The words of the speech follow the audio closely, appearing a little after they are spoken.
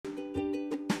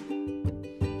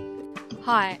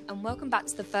Hi, and welcome back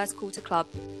to the First Quarter Club.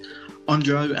 I'm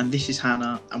Joe, and this is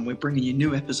Hannah, and we're bringing you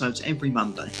new episodes every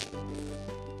Monday.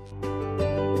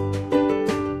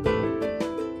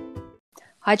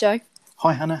 Hi, Joe.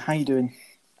 Hi, Hannah. How you doing?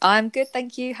 I'm good,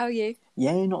 thank you. How are you?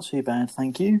 Yeah, not too bad,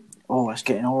 thank you. Oh, it's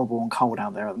getting horrible and cold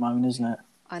out there at the moment, isn't it?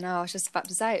 I know, I was just about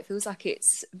to say, it feels like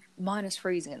it's minus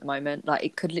freezing at the moment. Like,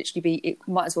 it could literally be, it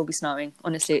might as well be snowing.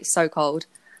 Honestly, it's so cold.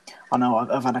 I know,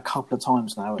 I've had a couple of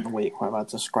times now in the week where I've had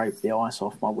to scrape the ice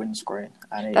off my windscreen.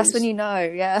 And That's when you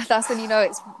know, that's when you know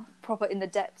it's proper in the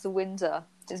depths of winter.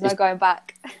 There's no going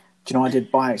back. Do you know, I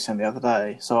did by accident the other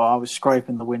day. So I was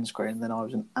scraping the windscreen, and then I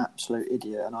was an absolute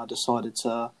idiot, and I decided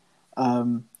to...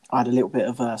 I had a little bit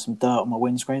of some dirt on my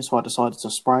windscreen, so I decided to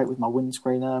spray it with my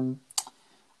windscreen... what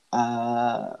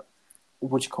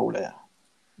do you call it?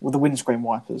 With the windscreen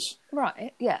wipers.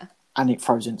 Right, yeah. And it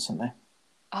froze instantly.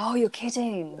 Oh, you're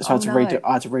kidding. So I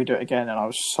had to redo it again, and I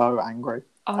was so angry.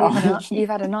 Oh, you've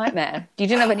had a nightmare. You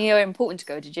didn't have anywhere important to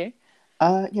go, did you?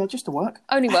 Yeah, just to work.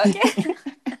 Only work, yeah.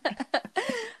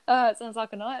 It sounds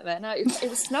like a nightmare. No, it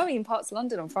was snowing in parts of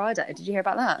London on Friday. Did you hear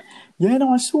about that? Yeah,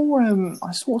 no, I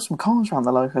saw some cars around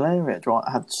the local area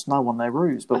had snow on their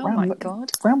roofs, but my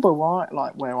God. round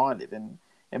where I live in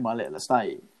my little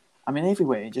estate, I mean,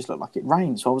 everywhere it just looked like it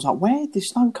rained. So I was like, where did this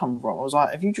snow come from? I was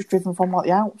like, have you just driven from like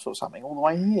the Alps or something all the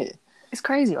way here? It's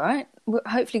crazy, right? We'll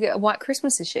hopefully get a white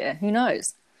Christmas this year. Who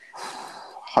knows?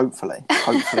 Hopefully.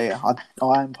 I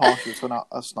am partial to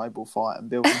a snowball fight and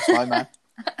building snowman.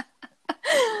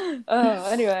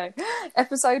 Anyway,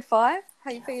 episode 5.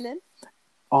 How you feeling?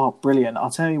 Oh, brilliant!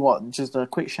 I'll tell you what. Just a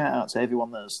quick shout out to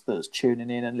everyone that's tuning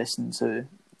in and listening to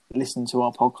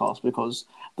our podcast, because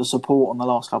the support on the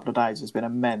last couple of days has been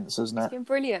immense, hasn't it? It's been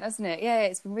brilliant, hasn't it? Yeah,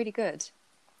 it's been really good.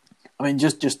 I mean,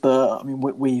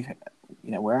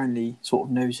 we're only sort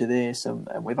of new to this, and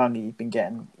we've only been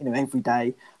getting, every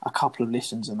day a couple of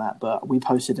listens and that. But we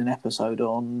posted an episode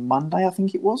on Monday, I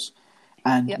think it was,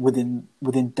 and yep.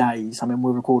 within days, I mean,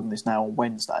 we're recording this now on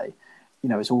Wednesday.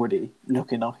 It's already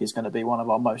looking like it's going to be one of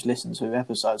our most listened to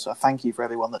episodes. So thank you for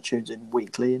everyone that tunes in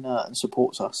weekly and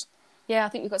supports us. Yeah, I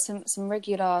think we've got some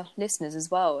regular listeners as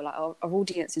well. Like our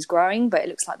audience is growing, but it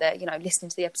looks like they're listening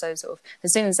to the episodes sort of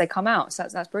as soon as they come out. So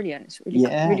that's brilliant. It's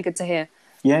really good to hear.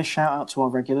 Yeah, shout out to our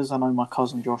regulars. I know my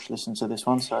cousin Josh listens to this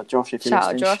one, so Josh, if you're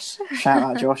listening, shout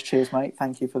out Josh. Cheers, mate.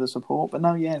 Thank you for the support. But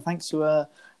no, yeah, thanks to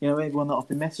everyone that I've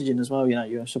been messaging as well.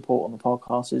 Your support on the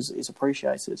podcast is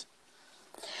appreciated.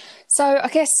 So I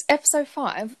guess episode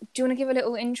 5, do you want to give a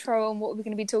little intro on what we're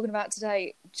going to be talking about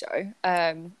today, Joe?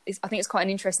 I think it's quite an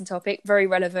interesting topic, very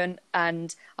relevant,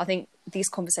 and I think this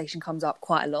conversation comes up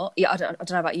quite a lot. Yeah, I don't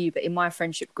know about you, but in my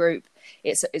friendship group,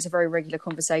 it's a very regular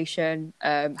conversation.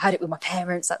 Had it with my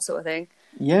parents, that sort of thing.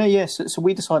 Yeah. So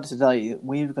we decided today that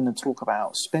we were going to talk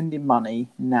about spending money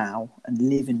now and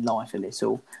living life a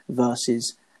little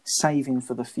versus saving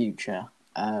for the future,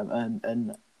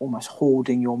 and almost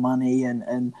hoarding your money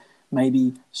and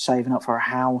maybe saving up for a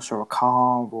house or a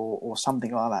car or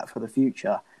something like that for the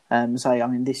future.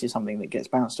 This is something that gets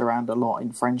bounced around a lot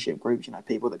in friendship groups,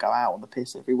 people that go out on the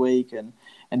piss every week and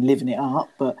living it up,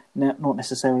 but not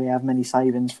necessarily have many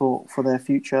savings for their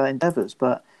future endeavours.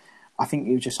 But I think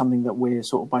it was just something that we're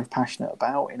sort of both passionate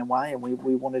about in a way, and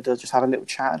we wanted to just have a little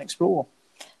chat and explore.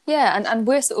 Yeah, and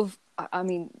we're sort of,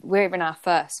 we're in our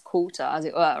first quarter, as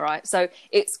it were, right? So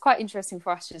it's quite interesting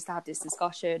for us just to have this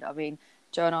discussion. I mean,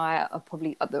 Joe and I are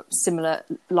probably at the similar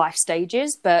life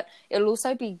stages, but it'll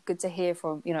also be good to hear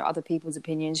from, other people's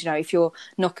opinions. If you're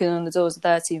knocking on the doors of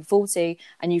 30 and 40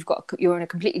 and you're in a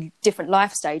completely different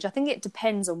life stage, I think it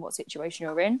depends on what situation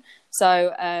you're in.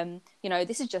 So,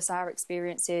 this is just our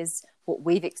experiences, what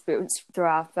we've experienced through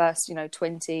our first,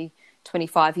 20,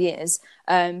 25 years.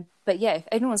 But yeah, if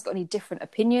anyone's got any different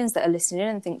opinions that are listening in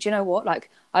and think, do you know what,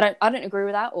 like, I don't agree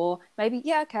with that, or maybe,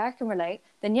 yeah, okay, I can relate,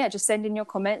 then yeah, just send in your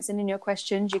comments, send in your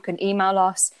questions. You can email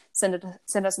us, send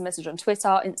us a message on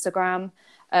Twitter, Instagram.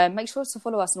 Make sure to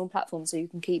follow us on all platforms so you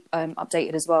can keep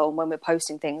updated as well when we're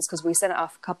posting things, because we sent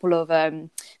out a couple of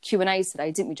Q&As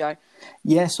today, didn't we, Joe?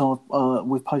 Yes,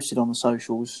 we've posted on the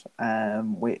socials.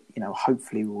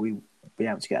 Hopefully we'll be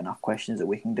able to get enough questions that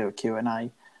we can do a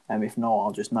Q&A. If not,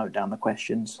 I'll just note down the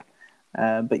questions.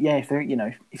 But yeah, if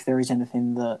there is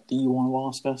anything that you want to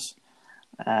ask us,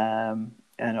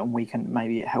 and we can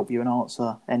maybe help you and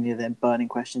answer any of them burning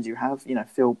questions you have,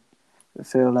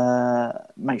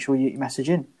 make sure you message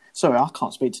in. Sorry, I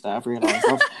can't speak today. I've realised.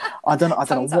 I don't know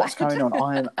Tongue-tied. what's going on.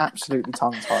 I am absolutely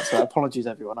tongue-tied. So apologies,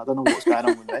 everyone. I don't know what's going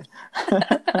on with me.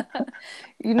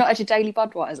 You're not at your daily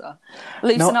Budweiser.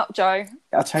 Loosen up, Joe.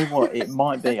 I'll tell you what, it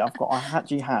might be. I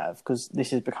actually have, because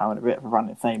this is becoming a bit of a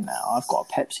running theme now. I've got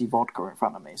a Pepsi vodka in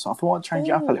front of me, so I thought I'd change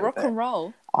it up a little rock bit. And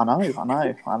roll. I know.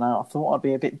 I thought I'd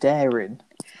be a bit daring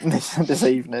this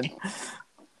evening.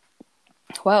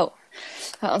 Well,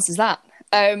 that answers that.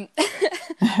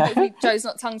 Hopefully Joe's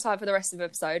not tongue-tied for the rest of the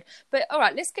episode. But all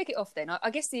right, let's kick it off then. I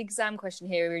guess the exam question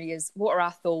here really is, what are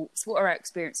our thoughts, what are our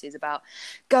experiences about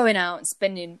going out and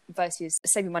spending versus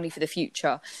saving money for the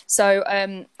future? So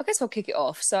I guess I'll kick it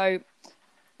off. So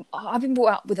I've been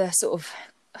brought up with a sort of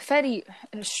fairly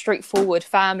straightforward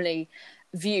family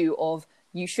view of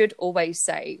you should always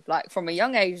save. Like from a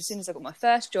young age, as soon as I got my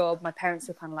first job, my parents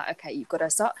were kind of like, okay, you've got to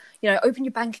start, open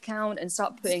your bank account and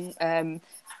start putting a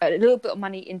little bit of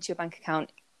money into your bank account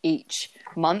each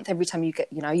month every time you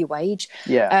get your wage.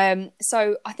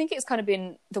 So I think it's kind of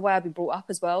been the way I've been brought up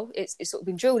as well. It's sort of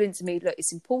been drilled into me. Look,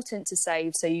 it's important to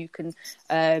save so you can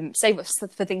save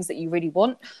for things that you really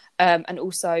want, and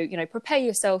also prepare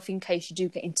yourself in case you do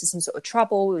get into some sort of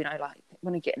trouble, like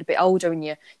when you get a bit older and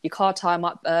your car tire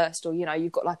might burst, or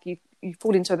you've got you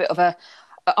fall into a bit of a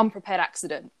unprepared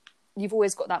accident. You've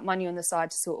always got that money on the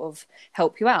side to sort of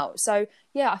help you out. So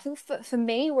yeah, I feel for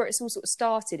me, where it's all sort of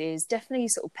started is definitely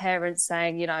sort of parents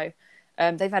saying,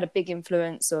 they've had a big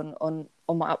influence on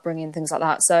my upbringing, things like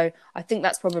that. So I think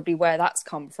that's probably where that's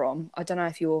come from. I don't know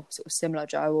if you're sort of similar,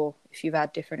 Joe, or if you've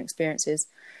had different experiences.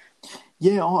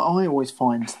 Yeah, I always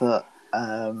find that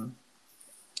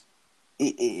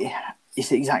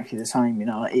it's exactly the same.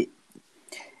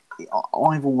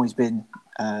 I've always been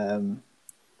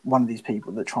one of these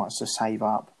people that tries to save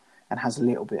up and has a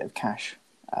little bit of cash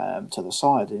to the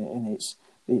side, and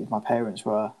my parents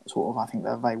were sort of, I think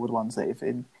they were the ones that have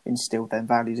instilled their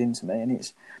values into me, and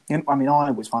it's, I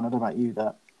always find, I don't know about you,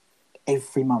 that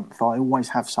every month I always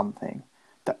have something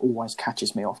that always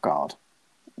catches me off guard.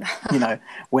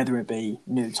 Whether it be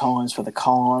new tyres for the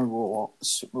car or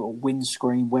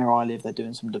windscreen. Where I live, they're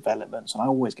doing some developments, and I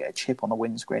always get a chip on the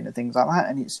windscreen and things like that.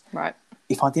 And it's right.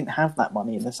 If I didn't have that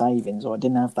money in the savings, or I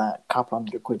didn't have that couple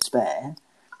 £100 spare,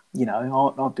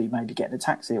 I'd be maybe getting a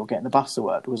taxi or getting the bus to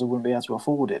work because I wouldn't be able to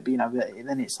afford it. But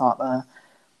then it's like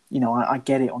I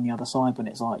get it on the other side when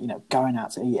it's like going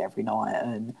out to eat every night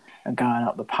and going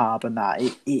up the pub and that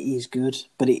it is good,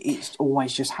 but it's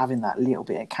always just having that little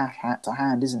bit of cash to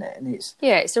hand, isn't it? And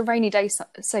it's a rainy day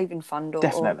saving fund or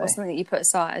something that you put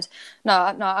aside. No,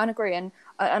 I agree. And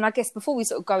I guess before we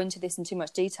sort of go into this in too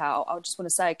much detail, I just want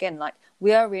to say again, like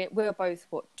we're both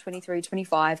 23,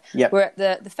 25. Yep. We're at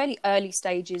the fairly early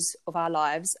stages of our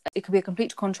lives. It could be a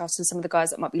complete contrast to some of the guys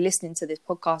that might be listening to this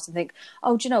podcast and think,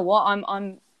 oh, do you know what?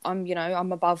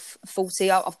 I'm above 40.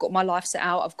 I've got my life set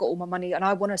out. I've got all my money and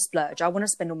I want to splurge. I want to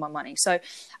spend all my money. So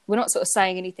we're not sort of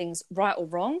saying anything's right or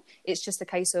wrong. It's just a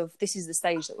case of this is the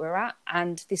stage that we're at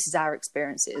and this is our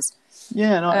experiences.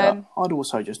 Yeah, and I'd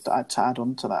also just add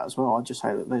on to that as well. I'd just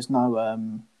say that there's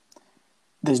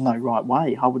no right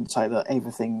way. I wouldn't say that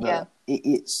everything that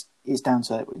it's down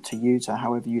to you, to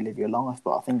however you live your life.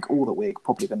 But I think all that we're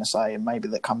probably going to say, and maybe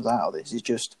that comes out of this, is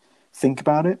just think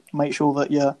about it. Make sure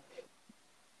that you're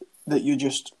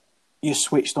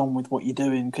switched on with what you're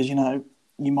doing, because you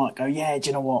might go, yeah, do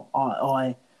you know what,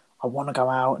 I want to go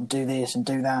out and do this and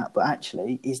do that, but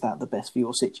actually, is that the best for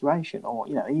your situation? Or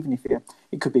even if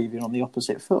it could be even on the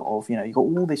opposite foot of you've got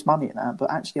all this money in that, but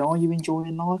actually, are you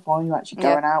enjoying life? Are you actually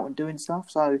going out and doing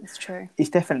stuff? So it's true. It's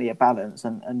definitely a balance,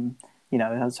 and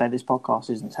I'd say this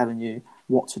podcast isn't telling you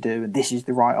what to do and this is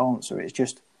the right answer. It's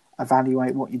just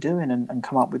evaluate what you're doing and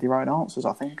come up with your own answers,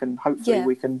 I think, and hopefully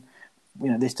we can.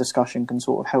 This discussion can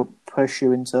sort of help push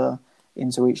you into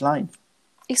each lane.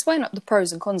 It's weighing up the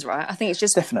pros and cons, right? I think it's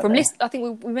just definitely. I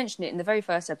think we mentioned it in the very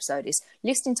first episode. Is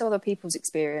listening to other people's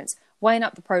experience, weighing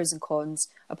up the pros and cons,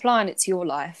 applying it to your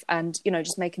life, and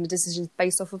just making the decisions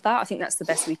based off of that. I think that's the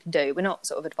best we can do. We're not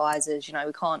sort of advisors.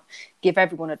 We can't give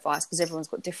everyone advice because everyone's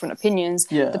got different opinions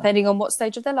depending on what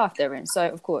stage of their life they're in. So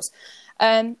of course,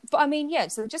 but I mean,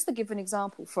 So just to give an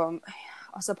example from,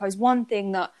 I suppose one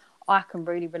thing that I can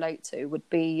really relate to would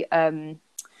be when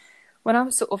I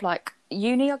was sort of like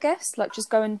uni, I guess, like just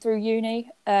going through uni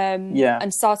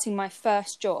and starting my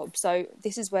first job. So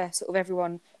this is where sort of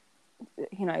everyone,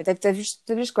 they've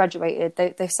just graduated.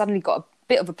 They've suddenly got a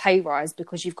bit of a pay rise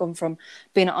because you've gone from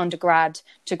being an undergrad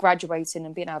to graduating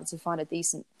and being able to find a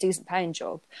decent paying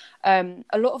job. A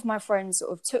lot of my friends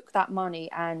sort of took that money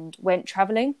and went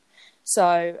travelling.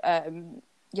 So,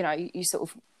 you sort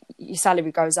of your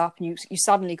salary goes up and you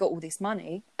suddenly got all this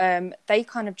money, they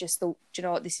kind of just thought, do you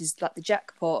know what, this is like the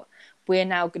jackpot. We're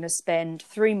now going to spend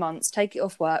 3 months, take it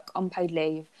off work, unpaid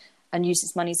leave, and use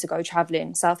this money to go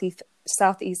traveling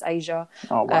Southeast Asia,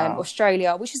 Oh, wow.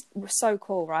 Australia, which is so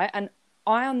cool, right? And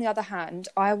I, on the other hand,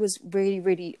 I was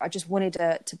really, I just wanted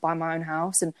to buy my own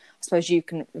house, and I suppose you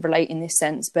can relate in this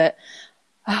sense, but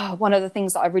one of the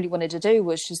things that I really wanted to do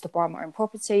was just to buy my own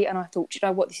property. And I thought, you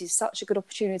know what, this is such a good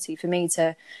opportunity for me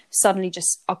to suddenly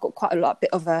I've got quite a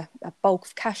bit of a bulk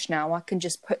of cash now. I can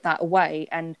just put that away,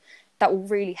 and that will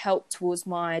really help towards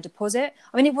my deposit.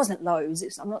 I mean, it wasn't loads.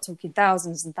 I'm not talking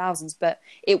thousands and thousands, but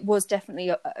it was definitely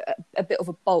a bit of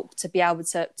a bulk to be able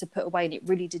to put away. And it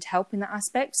really did help in that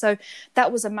aspect. So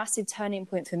that was a massive turning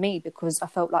point for me, because I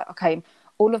felt like, okay,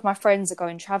 all of my friends are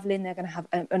going traveling. They're going to have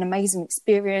an amazing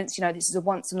experience. You know, this is a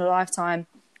once in a lifetime.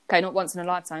 Okay, not once in a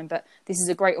lifetime, but this is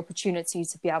a great opportunity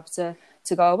to be able to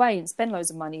go away and spend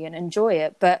loads of money and enjoy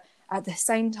it. But at the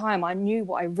same time, I knew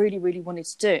what I really, really wanted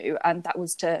to do, and that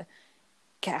was to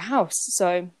get a house.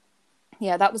 So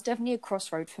yeah, that was definitely a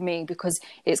crossroad for me, because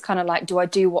it's kind of like, do I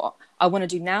do what I want to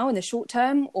do now in the short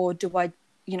term, or do I,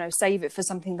 you know, save it for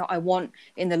something that I want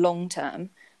in the long term?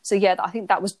 So yeah, I think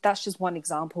that's just one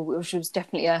example, which was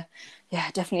definitely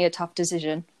a tough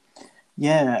decision.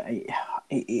 Yeah,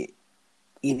 it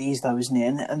is though, isn't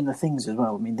it? And the things as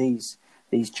well. I mean,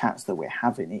 these chats that we're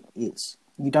having, it's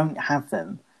you don't have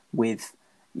them with,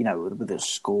 you know, with a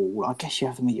school. I guess you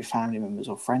have them with your family members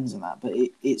or friends and that. But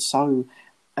it's so.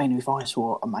 I mean, if I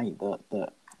saw a mate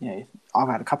that you know, I've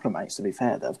had a couple of mates, to be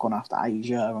fair, that have gone off to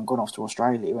Asia and gone off to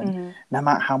Australia, and no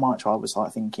matter how much I was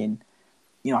like thinking,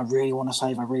 you know, I really want to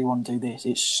save, I really want to do this.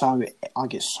 I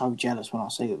get so jealous when I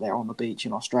see that they're on the beach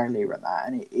in Australia and that,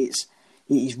 and it is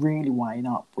really weighing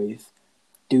up with,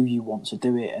 do you want to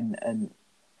do it, and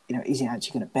you know, is it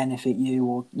actually going to benefit you,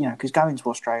 or you know, because going to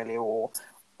Australia or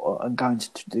going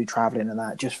to do travelling and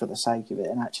that just for the sake of it,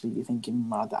 and actually you're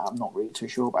thinking, I'm not really too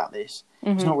sure about this.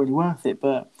 It's not really worth it,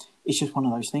 but it's just one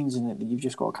of those things, isn't it, that you've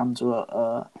just got to come to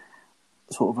a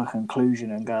sort of a conclusion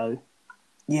and go,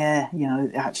 yeah, you know,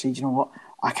 actually, do you know what?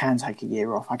 I can take a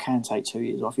year off. I can take 2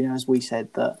 years off. You know, as we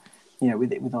said that, you know,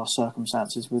 with our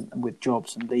circumstances, with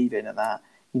jobs and leaving and that,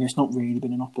 you know, it's not really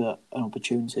been an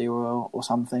opportunity or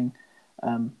something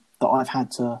that I've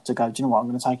had to go, do you know what? I'm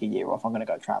going to take a year off. I'm going to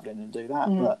go travelling and do that.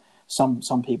 But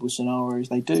some people's scenarios,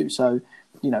 they do. So,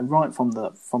 you know, right from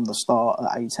the start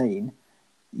at 18,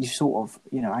 you sort of,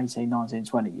 you know, 18, 19,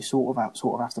 20, you sort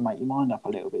of have to make your mind up a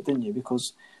little bit, didn't you?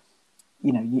 Because,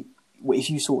 you know, if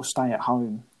you sort of stay at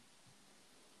home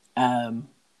and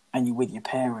you're with your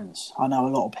parents, I know a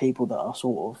lot of people that are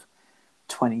sort of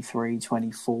 23,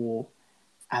 24,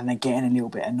 and they're getting a little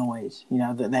bit annoyed, you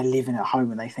know, that they're living at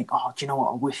home and they think, oh, do you know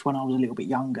what? I wish when I was a little bit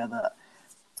younger that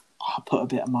I put a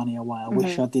bit of money away. I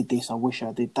wish I did this. I wish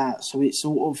I did that. So it's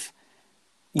sort of,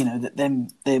 you know, that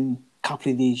them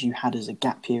couple of years you had as a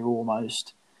gap year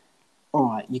almost, all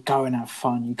right, you go and have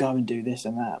fun, you go and do this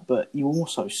and that, but you're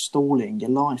also stalling your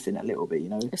life in a little bit, you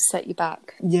know. It set you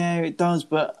back. Yeah, it does,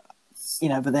 but, you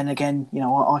know, but then again, you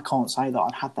know, I can't say that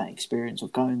I've had that experience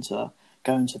of going to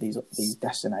these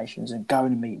destinations and going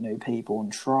to meet new people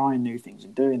and trying new things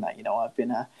and doing that. You know, I've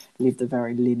lived a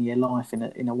very linear life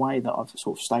in a way that I've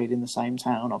sort of stayed in the same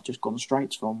town. I've just gone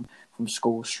straight from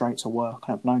school straight to work,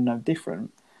 and I've known no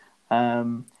different.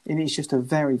 And it's just a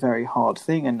very, very hard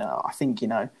thing. And I think, you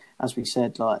know, as we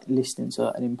said, like listening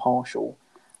to an impartial,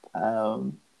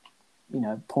 you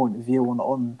know, point of view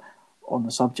on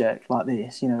the subject like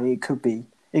this, you know, it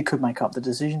could make up the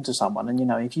decision to someone. And, you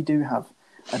know, if you do have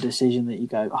a decision that you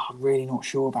go, oh, I'm really not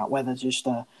sure about whether just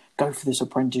go for this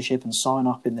apprenticeship and sign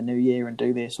up in the new year and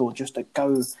do this, or just to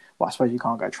go, well, I suppose you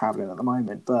can't go travelling at the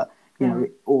moment, but, you know,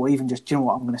 or even just, do you know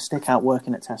what, I'm going to stick out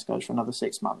working at Tesco's for another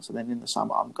 6 months, and then in the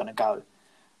summer I'm going to go.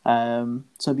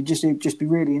 So it'd just be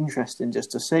really interesting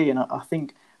just to see. And I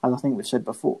think, as I think we've said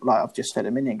before, like I've just said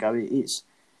a minute ago, it's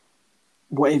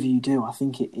whatever you do, I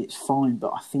think it's fine,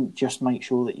 but I think just make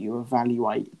sure that you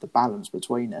evaluate the balance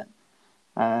between it.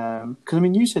 Because I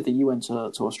mean, you said that you went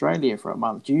to Australia for a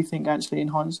month. Do you think actually, in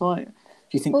hindsight, do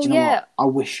you think? Well, do you know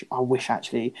what? I wish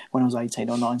actually when I was 18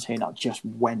 or 19, I just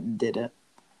went and did it.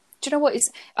 Do you know what?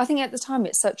 I think at the time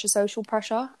it's such a social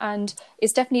pressure, and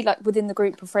it's definitely like within the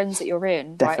group of friends that you're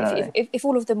in, Definitely. right? If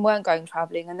all of them weren't going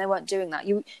travelling and they weren't doing that,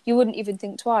 you wouldn't even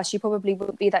think twice. You probably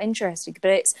wouldn't be that interested.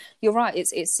 But you're right.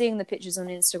 It's seeing the pictures on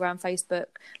Instagram, Facebook,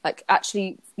 like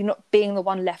actually you're not being the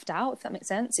one left out. If that makes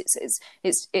sense.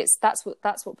 It's that's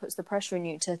what puts the pressure on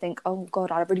you to think, oh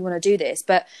God, I really want to do this.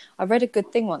 But I read a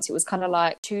good thing once. It was kind of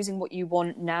like choosing what you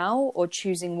want now or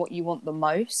choosing what you want the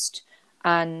most,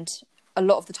 and a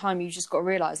lot of the time you just got to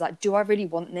realize, like, do I really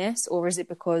want this, or is it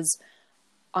because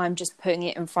I'm just putting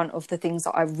it in front of the things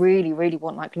that I really, really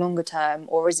want, like longer term,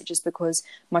 or is it just because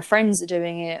my friends are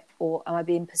doing it, or am I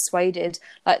being persuaded?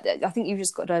 Like, I think you've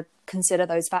just got to consider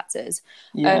those factors.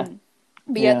 Yeah.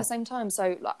 But yeah, at the same time,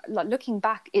 so like looking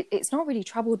back, it's not really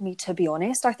troubled me, to be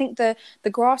honest. I think the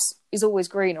grass is always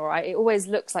green, all right? It always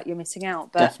looks like you're missing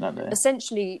out. But Definitely.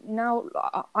 essentially now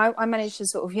I managed to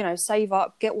sort of, you know, save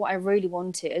up, get what I really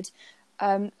wanted.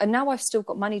 And now I've still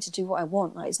got money to do what I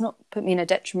want. Like, it's not put me in a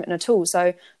detriment at all.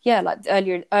 So yeah, like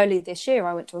earlier this year,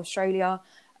 I went to Australia,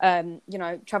 you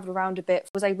know, traveled around a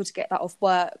bit, was able to get that off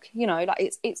work. You know,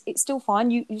 like it's still fine.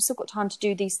 You've still got time to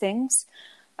do these things.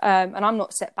 And I'm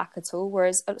not set back at all.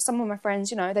 Whereas some of my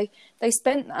friends, you know, they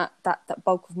spent that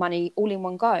bulk of money all in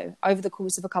one go over the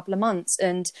course of a couple of months,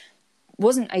 and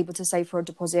wasn't able to save for a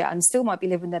deposit, and still might be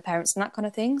living with their parents and that kind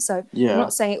of thing. So I'm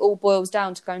not saying it all boils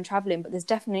down to going traveling, but there's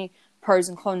definitely pros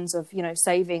and cons of, you know,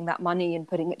 saving that money and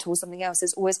putting it towards something else.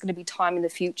 There's always going to be time in the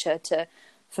future to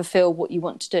fulfill what you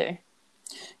want to do.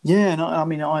 Yeah, and I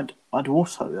mean, I'd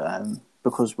also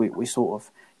because we sort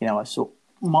of, you know, I sort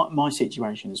my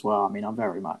situation as well. I mean, I'm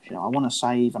very much, you know, I want to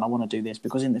save and I want to do this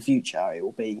because in the future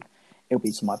it'll be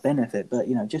to my benefit. But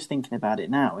you know, just thinking about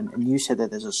it now, and you said that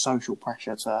there's a social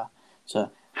pressure to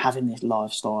having this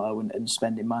lifestyle and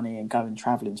spending money and going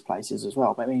travelling to places as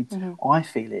well. But I mean, I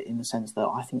feel it in the sense that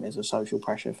I think there's a social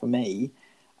pressure for me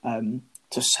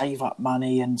to save up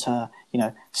money and to, you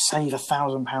know, save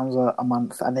 £1,000 a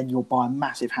month, and then you'll buy a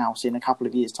massive house in a couple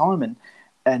of years' time.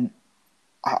 And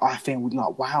I feel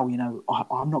like, wow, you know,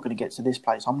 I'm not going to get to this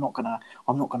place. I'm not going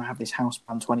to have this house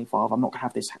by 25. I'm not going to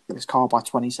have this car by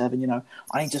 27. You know,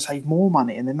 I need to save more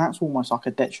money, and then that's almost like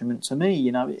a detriment to me.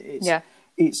 You know,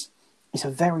 it's a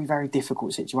very, very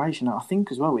difficult situation. And I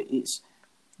think as well, it's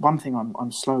one thing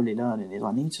I'm slowly learning is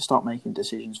I need to start making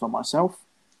decisions for myself.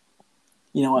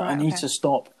 You know, I need to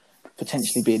stop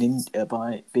potentially being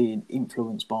being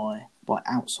influenced by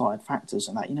outside factors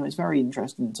and that. You know, it's very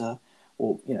interesting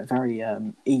or you know, very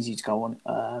easy to go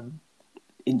on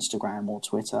Instagram or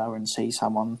Twitter and see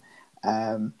someone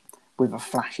with a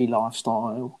flashy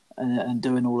lifestyle and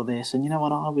doing all of this. And you know,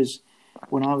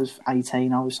 when I was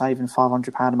 18, I was saving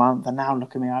 £500 a month, and now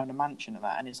look at me, I own a mansion and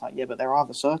that. And it's like, yeah, but there are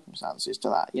other circumstances to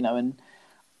that, you know. And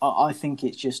I think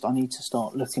it's just I need to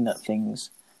start looking at things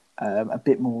a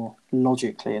bit more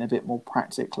logically and a bit more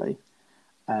practically.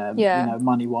 You know,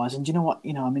 money wise. And you know what?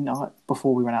 You know, I mean,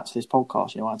 before we went out to this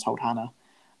podcast, you know, I asked Hannah,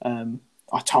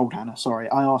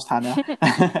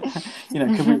 you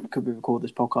know, could we record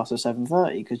this podcast at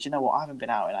 7:30? Because you know what, I haven't been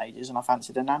out in ages, and I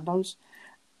fancied a Nando's.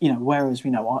 You know, whereas,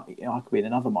 you know, I could be in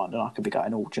another mind and I could be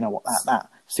going, oh, do you know what, that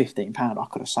 £15, I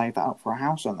could have saved that up for a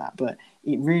house on that. But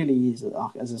it really is,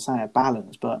 as I say, a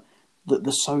balance. But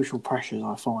the social pressures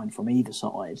I find from either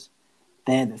side,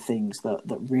 they're the things that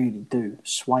really do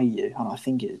sway you. And I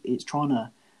think it's trying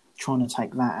to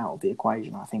take that out of the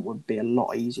equation, I think, would be a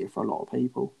lot easier for a lot of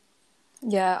people.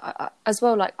 Yeah, as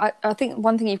well, like, I think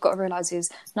one thing you've got to realise is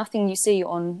nothing you see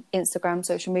on Instagram,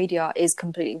 social media is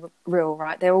completely real,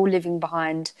 right? They're all living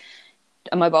behind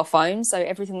a mobile phone, so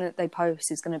everything that they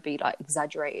post is going to be, like,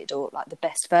 exaggerated or, like, the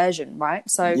best version, right?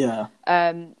 So yeah.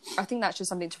 I think that's just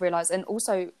something to realise. And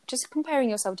also, just comparing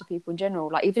yourself to people in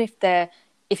general, like, even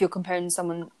if you're comparing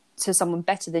someone to someone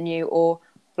better than you, or,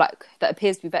 like, that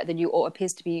appears to be better than you or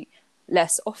appears to be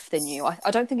less off than you,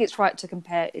 I don't think it's right to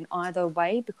compare in either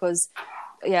way, because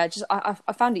I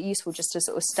found it useful just to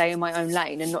sort of stay in my own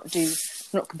lane and not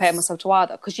compare myself to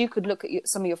either, because you could look at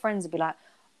some of your friends and be like,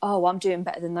 oh, I'm doing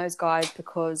better than those guys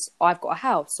because I've got a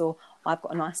house or I've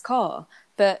got a nice car.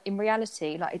 But in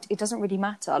reality, like, it doesn't really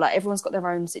matter. Like, everyone's got their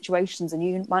own situations, and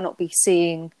you might not be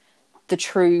seeing the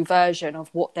true version of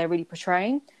what they're really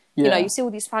portraying. You know, you see all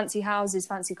these fancy houses,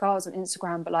 fancy cars on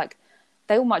Instagram, but, like,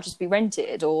 they all might just be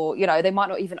rented, or, you know, they might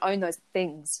not even own those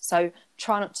things. So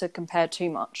try not to compare too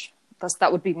much.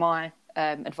 That would be my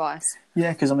advice.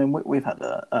 Yeah, because I mean, we've had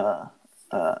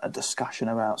a discussion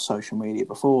about social media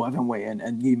before, haven't we?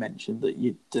 And you mentioned that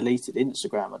you deleted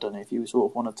Instagram. I don't know if you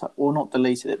sort of wanted to, or not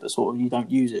deleted it, but sort of you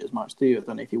don't use it as much, do you? I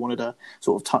don't know if you wanted to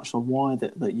sort of touch on why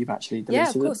that you've actually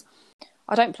deleted it. Yeah, of course.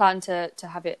 I don't plan to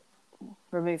have it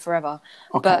removed forever.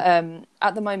 Okay. But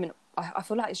at the moment, I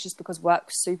feel like it's just because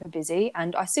work's super busy,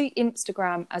 and I see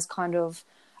Instagram as kind of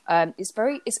it's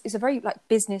a very like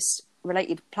business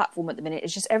related platform at the minute.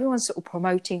 It's just everyone's sort of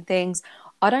promoting things.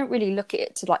 I don't really look at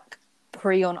it to like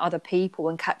prey on other people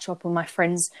and catch up on my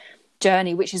friends'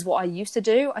 journey, which is what I used to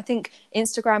do. I think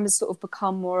Instagram has sort of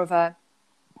become more of a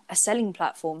selling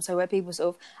platform, so where people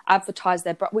sort of advertise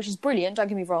their which is brilliant, don't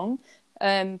get me wrong.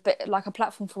 but like a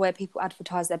platform for where people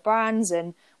advertise their brands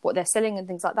and what they're selling and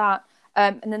things like that.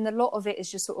 And then a lot of it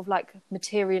is just sort of like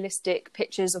materialistic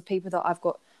pictures of people that I've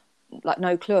got like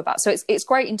no clue about. So it's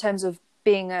great in terms of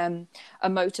being a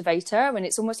motivator, and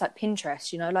it's almost like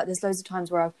Pinterest, you know, like there's loads of times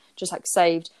where I've just like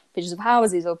saved pictures of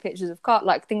houses or pictures of car,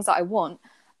 like things that I want.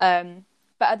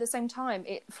 But at the same time,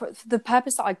 for the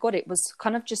purpose that I got it was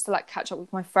kind of just to like catch up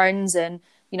with my friends and,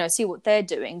 you know, see what they're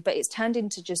doing. But it's turned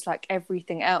into just like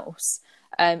everything else.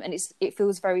 And it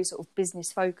feels very sort of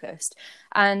business focused.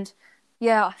 And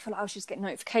yeah, I feel like I was just getting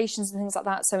notifications and things like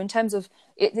that. So in terms of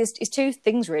it's two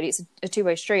things really. It's a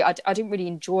two-way street. I didn't really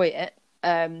enjoy it.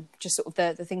 Just sort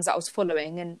of the things that I was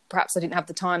following, and perhaps I didn't have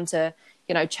the time to,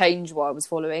 you know, change what I was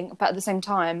following. But at the same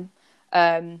time,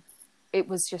 it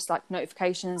was just like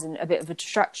notifications and a bit of a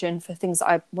distraction for things that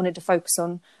I wanted to focus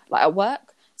on, like at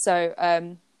work. So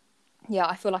yeah,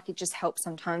 I feel like it just helps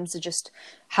sometimes to just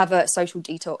have a social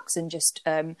detox and just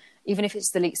even if it's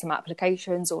delete some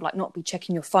applications or like not be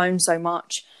checking your phone so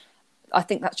much. I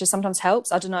think that just sometimes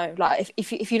helps. I don't know, like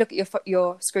if you look at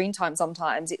your screen time,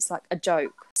 sometimes it's like a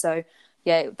joke. So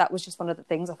yeah, that was just one of the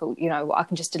things I thought, you know, I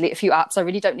can just delete a few apps. I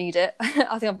really don't need it.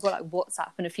 I think I've got like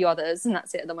WhatsApp and a few others, and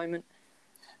that's it at the moment.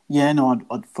 Yeah, no,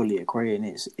 I'd fully agree, and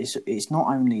it's not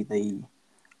only the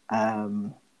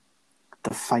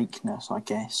fakeness, I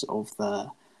guess, of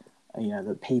the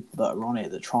people that are on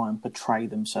it that try and portray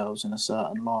themselves in a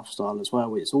certain lifestyle as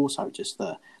well. It's also just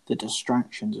the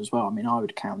distractions as well. I mean, I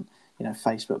would count, you know,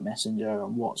 Facebook Messenger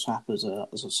and WhatsApp as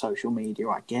a social media,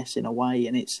 I guess, in a way,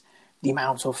 and it's the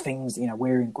amount of things, you know,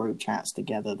 we're in group chats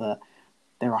together that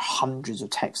there are hundreds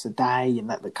of texts a day and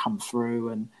that come through,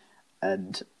 and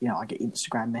you know, I get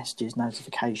Instagram messages,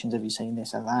 notifications, have you seen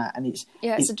this or that, and it's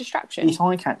a distraction. It's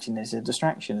eye catching. It's a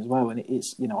distraction as well, and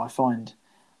it's, you know, I find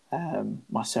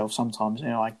myself sometimes, you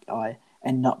know, I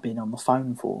end up being on the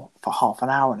phone for half an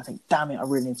hour, and I think, damn it, I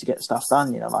really need to get stuff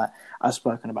done. You know, like I've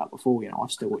spoken about before, you know,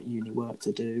 I've still got uni work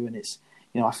to do, and it's,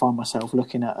 you know, I find myself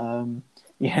looking at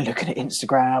looking at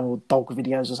Instagram or dog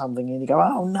videos or something, and you go,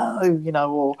 oh no, you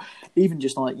know, or even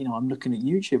just like, you know, I'm looking at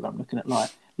YouTube, I'm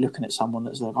looking at someone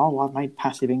that's like, oh, I've made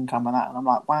passive income and that, and I'm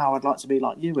like, wow, I'd like to be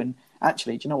like you. And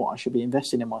actually, do you know what? I should be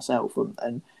investing in myself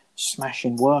and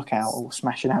smashing work out or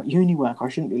smashing out uni work. I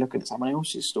shouldn't be looking at someone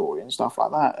else's story and stuff like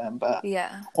that. But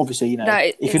yeah, obviously, you know,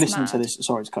 if you're listening to this,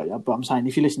 sorry to cut you, but I'm saying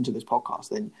if you listen to this podcast,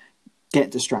 then get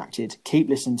distracted, keep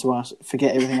listening to us,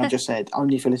 forget everything I just said,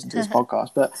 only if you listen to this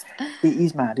podcast. But it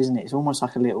is mad, isn't it? It's almost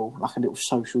like a little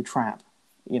social trap,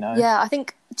 you know? Yeah, I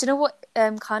think, do you know what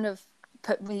kind of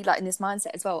put me like in this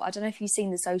mindset as well? I don't know if you've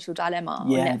seen The Social Dilemma on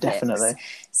Netflix. Definitely.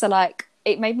 So like,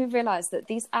 it made me realise that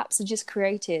these apps are just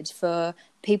created for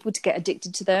people to get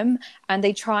addicted to them, and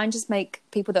they try and just make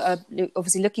people that are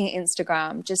obviously looking at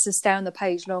Instagram just to stay on the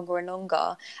page longer and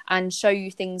longer and show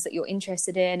you things that you're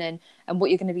interested in and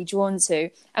what you're going to be drawn to.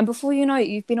 And before you know it,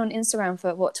 you've been on Instagram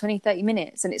for 20-30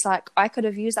 minutes, and it's like, I could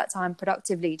have used that time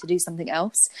productively to do something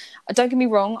else. Don't get me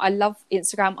wrong, I love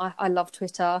Instagram, I love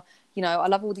Twitter, you know, I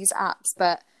love all these apps,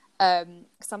 but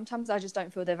sometimes I just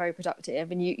don't feel they're very productive,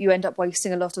 and you end up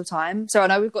wasting a lot of time. So I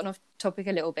know we've gotten off topic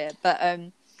a little bit, but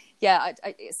yeah,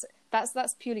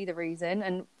 that's purely the reason.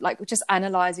 And like just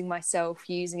analysing myself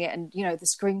using it, and you know, the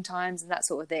screen times and that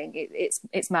sort of thing,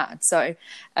 it's mad. So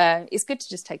it's good to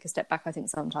just take a step back, I think,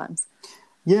 sometimes.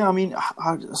 Yeah, I mean,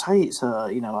 I'd say it's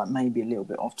you know, like maybe a little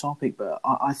bit off topic, but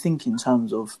I think in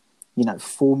terms of, you know,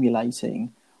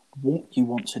 formulating what you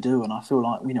want to do, and I feel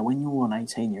like, you know, when you're an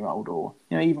 18-year-old, or,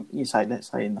 you know, even let's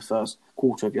say in the first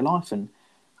quarter of your life, and,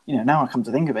 you know, now I come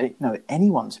to think of it, you know,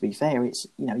 anyone, to be fair, it's,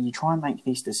 you know, you try and make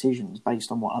these decisions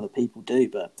based on what other people do,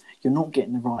 but you're not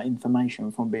getting the right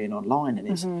information from being online, and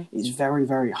it's very,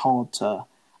 very hard to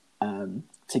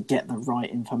get the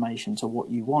right information to what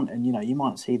you want. And, you know, you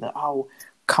might see that, oh,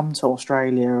 come to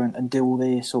Australia and do all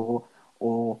this,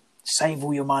 or save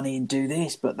all your money and do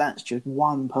this, but that's just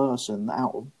one person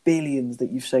out of billions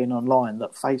that you've seen online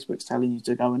that Facebook's telling you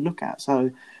to go and look at.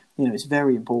 So, you know, it's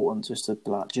very important just to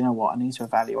be like, do you know what, I need to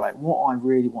evaluate what I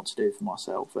really want to do for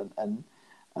myself and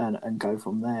go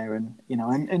from there. And you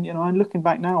know, and you know, and looking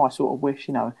back now, I sort of wish,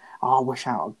 you know, I wish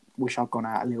I'd gone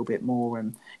out a little bit more.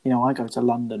 And you know, I go to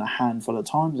London a handful of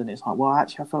times, and it's like, well,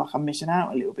 actually, I feel like I'm missing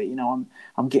out a little bit. You know,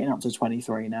 I'm getting up to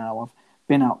 23 now. I've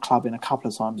been out clubbing a couple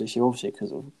of times this year, obviously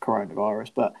because of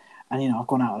coronavirus, and you know, I've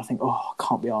gone out and I think, oh, I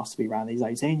can't be asked to be around these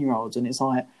 18-year-olds, and it's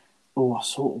like, oh, I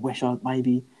sort of wish I'd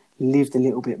maybe lived a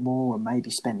little bit more and maybe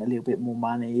spent a little bit more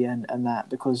money and that,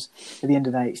 because at the end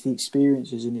of the day, it's the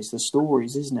experiences and it's the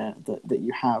stories, isn't it, that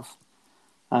you have.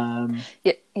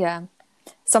 Yeah.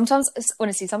 Sometimes,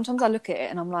 honestly, sometimes I look at it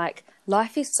and I'm like,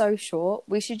 life is so short.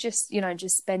 We should just,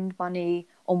 just spend money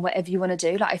on whatever you want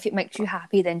to do. Like, if it makes you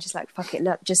happy, then just like, fuck it,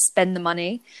 look, just spend the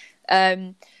money.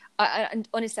 Um, and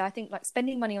honestly, I think like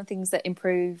spending money on things that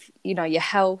improve, your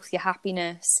health, your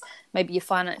happiness, maybe your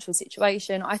financial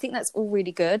situation. I think that's all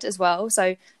really good as well.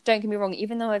 So don't get me wrong.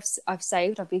 Even though I've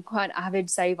saved, I've been quite an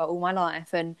avid saver all my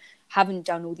life and haven't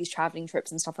done all these traveling trips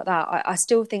and stuff like that. I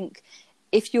still think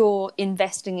if you're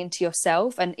investing into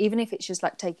yourself, and even if it's just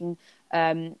like taking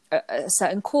a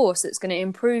certain course that's going to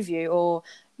improve you, or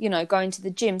going to the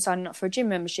gym, signing up for a gym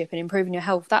membership and improving your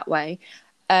health that way,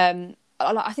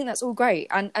 I think that's all great.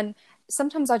 And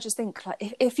sometimes I just think,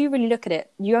 like, if you really look at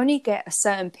it, you only get a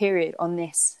certain period on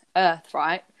this earth,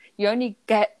 right? You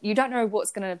don't know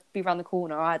what's going to be around the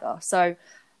corner either. So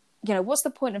what's the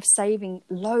point of saving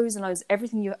loads and loads,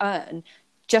 everything you earn,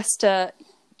 just to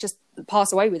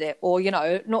pass away with it, or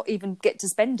not even get to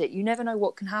spend it? You never know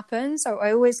what can happen. So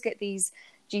I always get these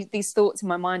thoughts in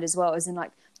my mind as well, as in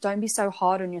like, don't be so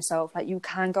hard on yourself. Like, you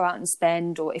can go out and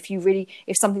spend, or if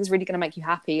something's really going to make you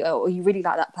happy, or you really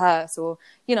like that purse, or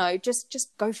just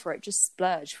go for it, just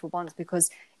splurge for once, because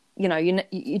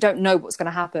you don't know what's going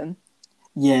to happen.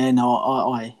 Yeah, no,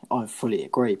 I fully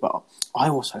agree, but I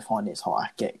also find it's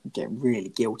like I get really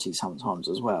guilty sometimes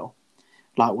as well.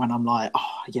 Like when I'm like,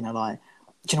 do you know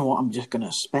what? I'm just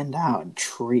gonna spend out and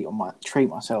treat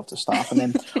myself to stuff, and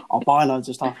then I'll buy loads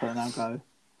of stuff, and then I'll go,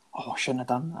 I shouldn't have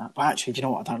done that. But actually, do you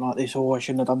know what? I don't like this, or I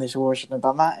shouldn't have done this, or I shouldn't have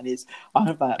done that. And I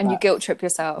have that. And you guilt trip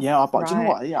yourself. Yeah, but right. Do you know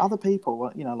what? Yeah, other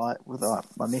people, like with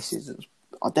my missus,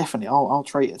 I'll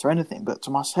treat her to anything, but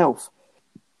to myself,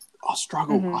 I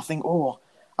struggle. Mm-hmm. I think,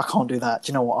 I can't do that.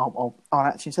 Do you know what? I'll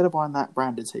actually, instead of buying that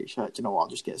branded t-shirt, do you know what? I'll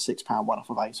just get a £6 one off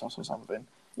of ASOS or something.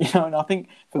 And I think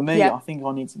for me, I think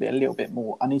I need to be a little bit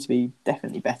more. I need to be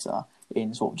definitely better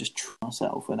in sort of just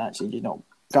myself and actually,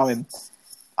 going.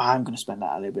 I'm going to spend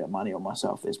that a little bit of money on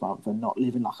myself this month, and not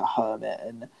living like a hermit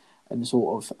and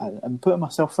sort of and putting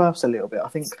myself first a little bit. I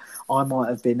think I might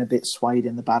have been a bit swayed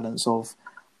in the balance of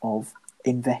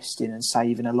investing and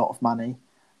saving a lot of money.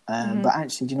 But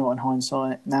actually, do you know what? In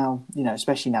hindsight, now,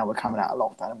 especially now we're coming out of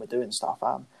lockdown and we're doing stuff,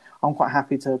 I'm quite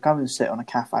happy to go and sit on a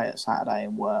cafe at Saturday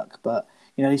and work. But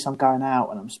at least I'm going out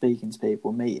and I'm speaking to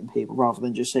people, meeting people, rather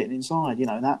than just sitting inside.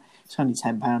 That it's only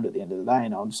 £10 at the end of the day,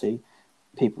 and obviously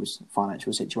people's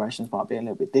financial situations might be a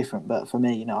little bit different. But for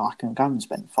me, I can go and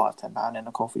spend £5-10 in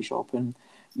a coffee shop, and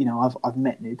I've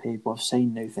met new people, I've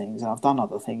seen new things, and I've done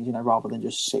other things. Rather than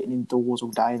just sitting indoors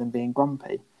all day and being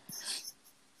grumpy.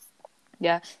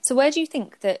 Yeah. So where do you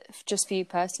think that, just for you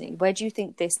personally, where do you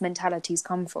think this mentality's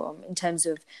come from in terms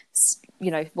of,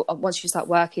 once you start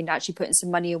working, actually putting some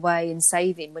money away and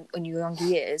saving when you were younger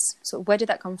years? So where did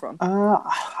that come from?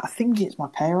 I think it's my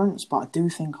parents, but I do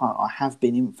think I have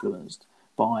been influenced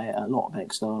by a lot of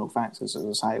external factors, as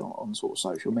I say, on sort of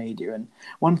social media. And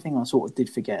one thing I sort of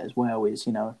did forget as well is,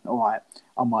 all right,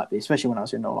 I might be, especially when I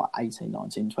was in like 18,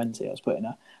 19, 20, I was putting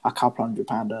a couple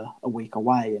 £100 a week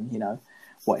away, and,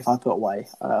 what if I put away,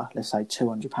 let's say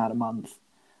 £200 a month?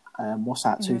 What's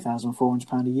that,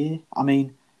 £2,400 a year? I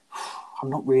mean, I'm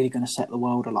not really going to set the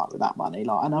world alight with that money.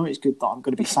 Like, I know it's good that I'm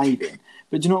going to be saving,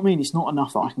 but do you know what I mean? It's not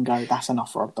enough that I can go, that's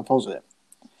enough for a deposit.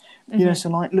 So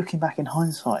like looking back in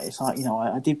hindsight, it's like,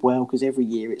 I did well because every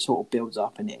year it sort of builds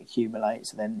up and it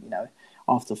accumulates. And then,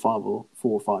 after 4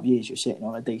 or 5 years, you're sitting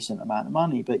on a decent amount of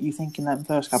money. But you think in that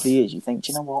first couple of years, you think,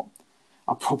 do you know what?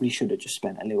 I probably should have just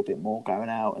spent a little bit more going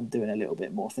out and doing a little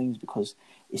bit more things, because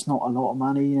it's not a lot of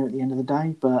money at the end of the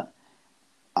day. But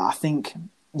I think,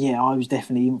 I was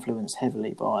definitely influenced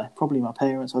heavily by probably my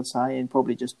parents, I'd say, and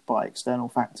probably just by external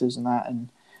factors and that. And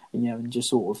just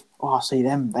sort of, I see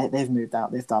them, they've moved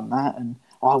out, they've done that, and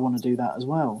I want to do that as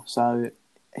well. So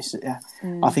it's,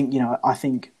 I think, I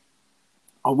think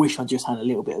I wish I just had a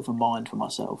little bit of a mind for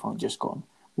myself. I've just gone,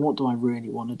 what do I really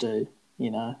want to do?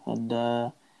 And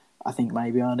I think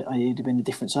maybe it'd have been a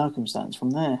different circumstance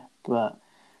from there. But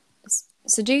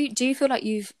so do you feel like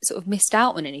you've sort of missed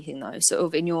out on anything though? Sort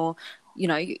of in your,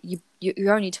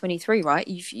 you're only 23, right?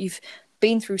 You've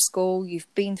been through school, you've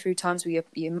been through times where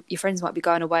your friends might be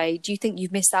going away. Do you think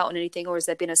you've missed out on anything, or has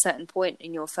there been a certain point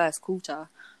in your first quarter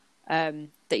that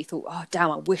you thought, oh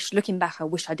damn, looking back, I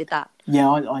wish I did that? Yeah,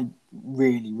 I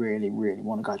really, really, really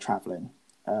want to go travelling,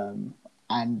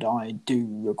 and I do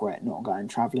regret not going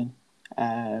travelling.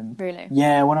 Really?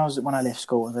 Yeah, when I left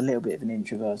school, I was a little bit of an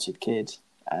introverted kid,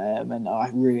 and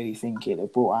I really think it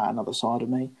have brought out another side of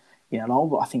me.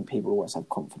 I think people always have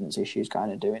confidence issues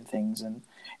going and doing things, and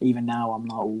even now I'm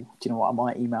like, do you know what? I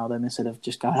might email them instead of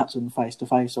just going up to them face to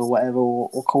face or whatever,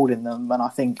 or calling them. And I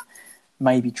think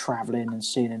maybe travelling and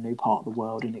seeing a new part of the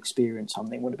world and experience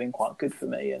something would have been quite good for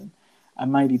me, and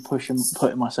maybe putting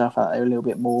myself out there a little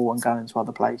bit more and going to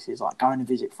other places, like going to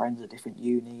visit friends at different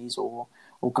unis, or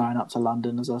going up to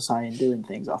London, as I say, and doing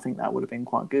things. I think that would have been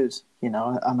quite good. You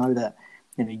know, I know that,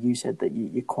 you know, you said that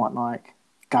you quite like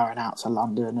going out to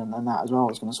London and that as well. I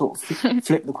was going to sort of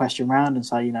flip the question around and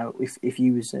say, you know, if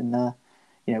you was in the,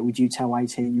 you know, would you tell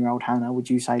 18-year-old Hannah, would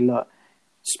you say, look,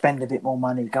 spend a bit more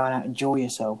money, go out, enjoy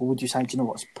yourself? Or would you say, do you know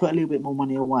what, put a little bit more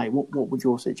money away? What would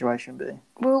your situation be?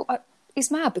 Well, it's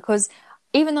mad because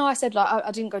even though I said like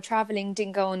I didn't go traveling,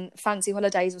 didn't go on fancy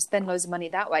holidays or spend loads of money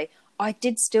that way, I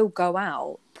did still go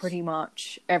out pretty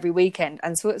much every weekend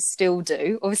and sort of still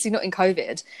do. Obviously not in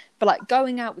COVID, but like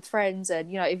going out with friends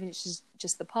and, you know, even if it's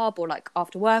just the pub or like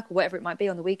after work or whatever it might be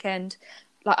on the weekend,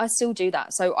 like I still do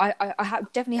that. So I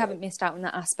definitely haven't missed out on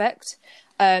that aspect.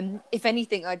 If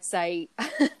anything, I'd say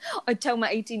I'd tell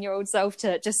my 18-year-old self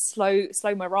to just slow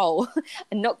my roll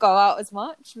and not go out as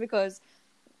much, because,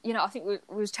 you know, I think we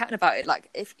was chatting about it. Like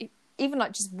if even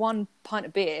like just one pint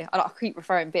of beer, I keep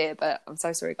referring beer, but I'm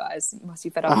so sorry, guys. You must be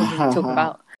fed up with me talking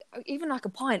about. Even like a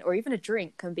pint or even a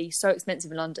drink can be so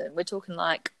expensive in London. We're talking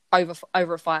like over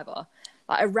a fiver.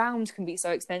 Like a round can be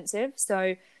so expensive.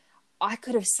 So I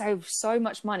could have saved so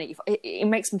much money. It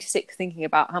makes me sick thinking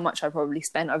about how much I probably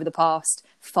spent over the past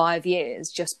 5 years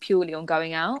just purely on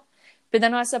going out. But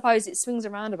then I suppose it swings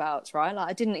and roundabouts, right? Like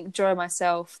I didn't enjoy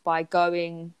myself by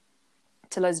going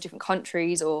to loads of different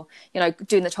countries or, you know,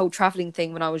 doing the whole traveling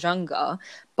thing when I was younger.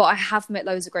 But I have met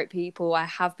loads of great people. I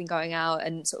have been going out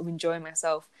and sort of enjoying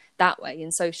myself that way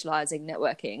and socializing,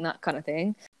 networking, that kind of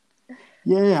thing.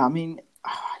 Yeah, I mean,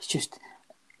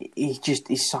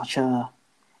 it's such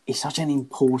an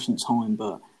important time,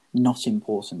 but not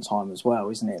important time as well,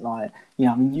 isn't it? Like, you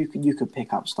know, I mean, you could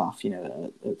pick up stuff, you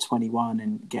know, at 21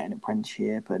 and get an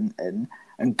apprenticeship and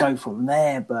go from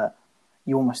there, but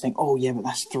you almost think, oh yeah, but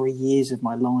that's 3 years of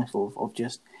my life of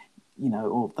just, you know,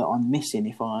 or that I'm missing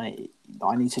if I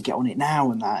need to get on it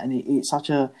now and that, and it's such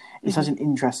an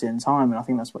interesting time, and I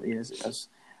think that's what it is, as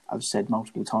I've said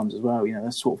multiple times as well. You know,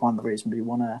 that's sort of one of the reasons we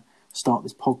want to start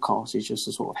this podcast, is just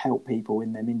to sort of help people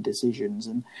in them indecisions.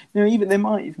 And, you know, even there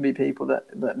might even be people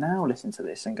that now listen to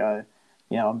this and go,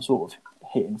 you know, I'm sort of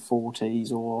hitting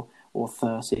 40s or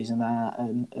 30s and that,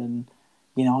 and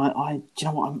you know, do you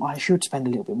know what, I should spend a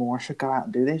little bit more, I should go out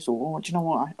and do this, or do you know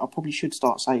what, I probably should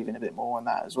start saving a bit more on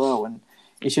that as well. And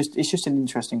it's just an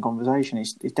interesting conversation.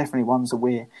 It's definitely ones that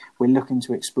we're looking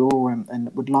to explore,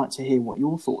 and would like to hear what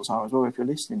your thoughts are as well, if you're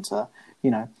listening to,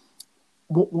 you know,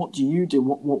 what do you do?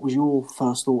 What was your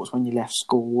first thoughts when you left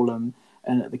school, and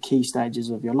at the key stages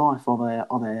of your life?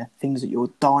 Are there things that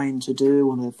you're dying to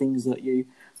do? Are there things that you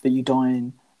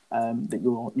dying that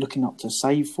you're looking up to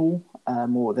save for?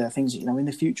 Or are there things that, you know, in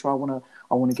the future I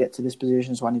want to get to this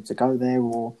position, so I need to go there?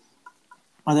 Or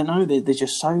I don't know. There's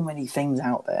just so many things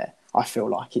out there. I feel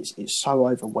like it's so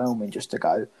overwhelming just to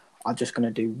go, I'm just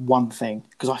going to do one thing,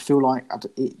 because I feel like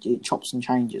it chops and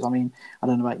changes. I mean, I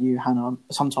don't know about you, Hannah.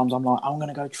 Sometimes I'm like, I'm going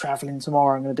to go travelling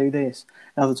tomorrow, I'm going to do this.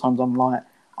 And other times I'm like,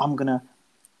 I'm going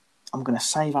to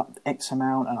save up X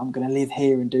amount and I'm going to live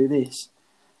here and do this.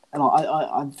 And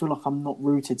I feel like I'm not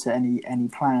rooted to any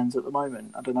plans at the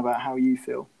moment. I don't know about how you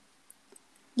feel.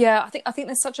 Yeah, I think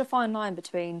there's such a fine line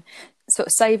between sort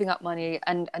of saving up money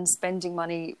and spending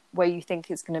money where you think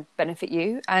it's going to benefit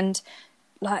you. And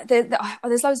like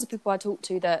there's loads of people I talk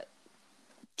to that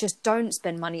just don't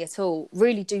spend money at all,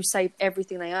 really do save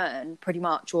everything they earn pretty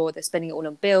much, or they're spending it all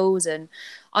on bills. And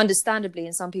understandably,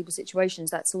 in some people's situations,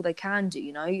 that's all they can do.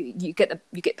 You know, you get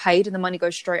paid and the money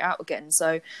goes straight out again.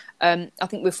 So I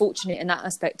think we're fortunate in that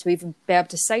aspect to even be able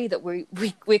to say that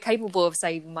we're capable of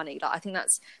saving money. Like I think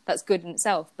that's good in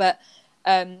itself. But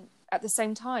at the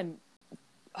same time,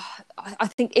 I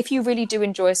think if you really do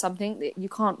enjoy something, you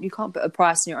can't put a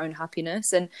price on your own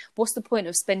happiness. And what's the point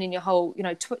of spending your whole, you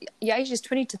know, your age is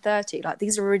 20 to 30. Like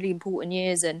these are really important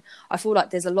years, and I feel like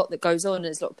there's a lot that goes on.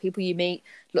 There's a lot of people you meet,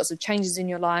 lots of changes in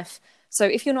your life. So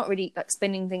if you're not really like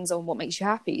spending things on what makes you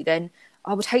happy, then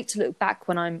I would hate to look back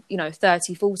when I'm, you know,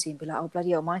 30, 40 and be like, oh,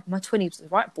 bloody hell, my 20s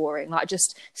was right boring. Like I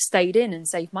just stayed in and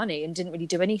saved money and didn't really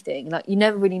do anything. Like you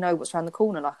never really know what's around the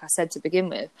corner, like I said to begin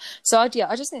with. So I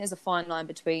just think there's a fine line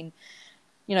between,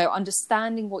 you know,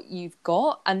 understanding what you've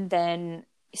got and then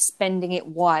spending it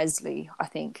wisely, I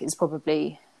think is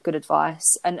probably good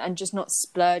advice, and just not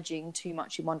splurging too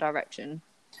much in one direction.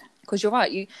 Because you're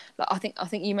right, I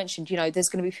think you mentioned, you know, there's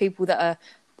going to be people that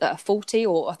are 40,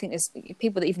 or I think there's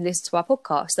people that even listen to our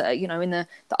podcast that are, you know, in the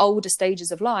older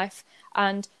stages of life,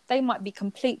 and they might be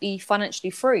completely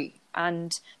financially free,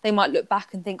 and they might look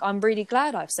back and think, I'm really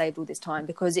glad I've saved all this time,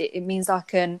 because it means I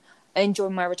can enjoy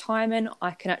my retirement.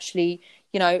 I can actually,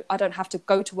 you know, I don't have to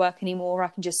go to work anymore. I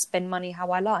can just spend money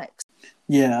how I like.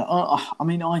 Yeah, I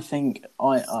mean, I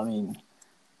mean,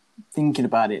 thinking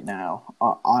about it now,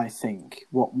 I think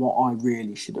what I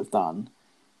really should have done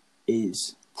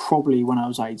is probably when I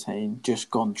was 18, just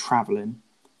gone travelling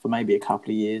for maybe a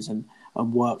couple of years and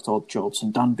worked odd jobs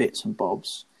and done bits and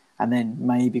bobs, and then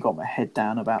maybe got my head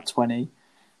down about 20,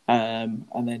 and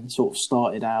then sort of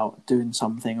started out doing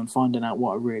something and finding out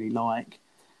what I really like.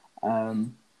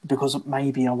 Because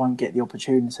maybe I won't get the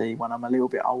opportunity when I'm a little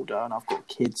bit older and I've got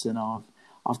kids and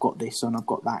I've got this and I've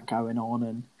got that going on,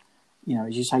 and you know,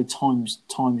 as you say, time's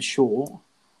short,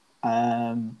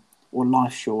 or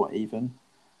life's short even.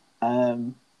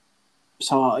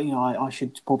 So you know, I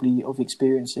should probably have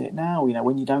experienced it now. You know,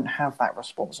 when you don't have that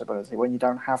responsibility, when you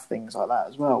don't have things like that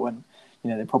as well, and you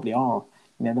know, there probably are.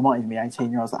 You know, there might even be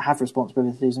 18-year-olds that have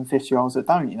responsibilities and 50-year-olds that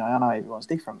don't. You know, I know everyone's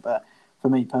different, but for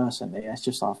me personally, it's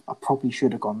just I probably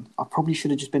should have gone. I probably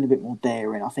should have just been a bit more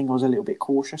daring. I think I was a little bit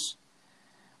cautious.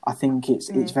 I think it's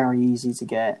very easy to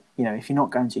get. You know, if you're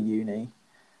not going to uni,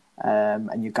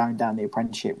 and you're going down the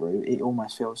apprenticeship route, it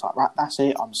almost feels like, right, that's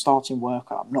it. I'm starting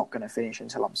work. I'm not going to finish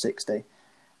until I'm 60.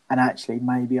 And actually,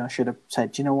 maybe I should have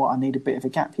said, do you know what? I need a bit of a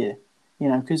gap year. You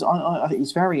know, because I think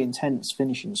it's very intense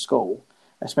finishing school,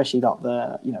 especially like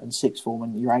in sixth form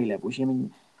and your A levels. I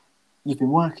mean, you've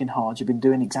been working hard. You've been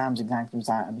doing exams,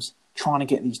 trying to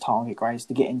get these target grades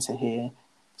to get into here,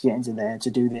 to get into there, to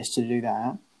do this, to do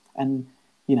that. And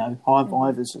you know,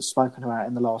 I've spoken about it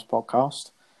in the last podcast.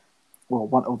 Well,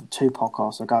 one or the two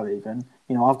podcasts ago, even,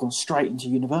 you know, I've gone straight into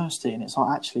university, and it's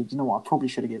like, actually, you know what? I probably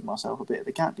should have given myself a bit of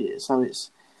a gap year. So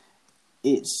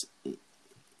it's, you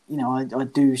know, I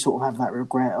do sort of have that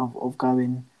regret of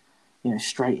going, you know,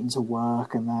 straight into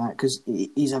work and that, because it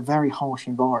is a very harsh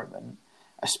environment,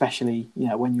 especially, you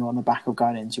know, when you're on the back of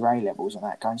going into A levels and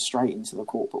that, going straight into the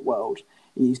corporate world,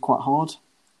 it is quite hard.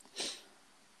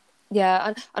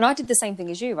 Yeah, and I did the same thing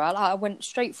as you, right? Like, I went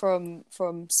straight from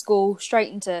school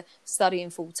straight into studying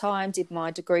full time. Did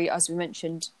my degree, as we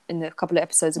mentioned in a couple of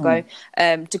episodes ago,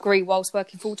 degree whilst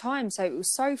working full time. So it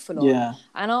was so full on. Yeah.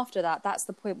 And after that, that's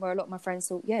the point where a lot of my friends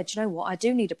thought, yeah, do you know what? I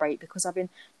do need a break, because I've been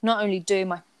not only doing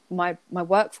my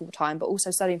work full time, but also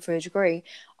studying for a degree.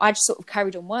 I just sort of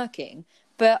carried on working.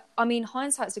 But I mean,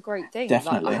 hindsight's a great thing.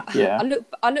 Definitely, like, yeah.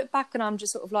 I look back and I'm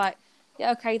just sort of like,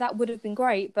 yeah, okay, that would have been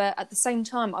great, but at the same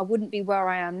time, I wouldn't be where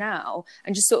I am now.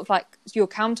 And just sort of like your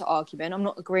counter argument, I'm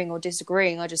not agreeing or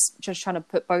disagreeing. I just trying to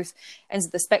put both ends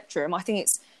of the spectrum. I think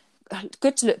it's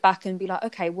good to look back and be like,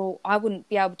 okay, well, I wouldn't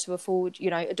be able to afford, you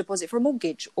know, a deposit for a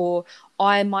mortgage, or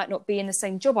I might not be in the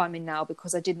same job I'm in now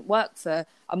because I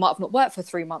might have not worked for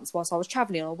 3 months whilst I was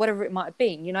traveling, or whatever it might have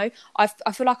been. You know, I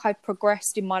feel like I've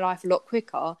progressed in my life a lot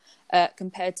quicker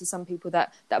compared to some people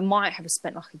that might have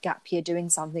spent like a gap year doing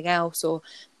something else. Or,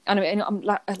 and I'm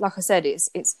like I said,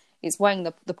 it's weighing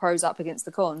the pros up against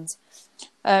the cons.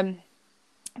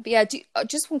 But yeah,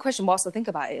 just one question whilst I think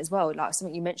about it as well, like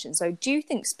something you mentioned. So do you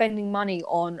think spending money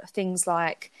on things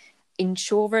like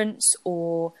insurance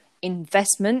or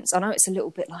investments, I know it's a little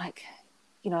bit like,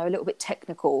 you know, a little bit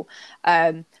technical,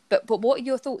 but what are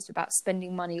your thoughts about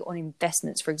spending money on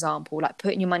investments, for example, like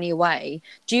putting your money away?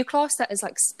 Do you class that as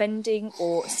like spending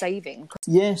or saving?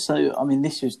 Yeah, so I mean,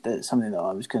 this was something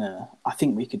that I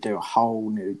think we could do a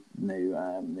whole new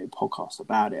podcast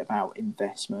about it, about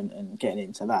investment and getting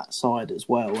into that side as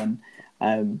well. And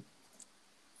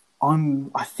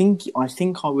I think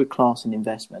I would class an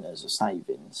investment as a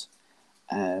savings,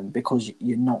 because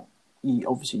you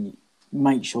obviously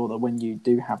make sure that when you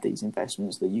do have these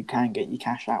investments that you can get your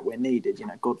cash out where needed. You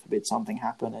know, God forbid something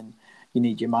happen and you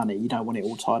need your money. You don't want it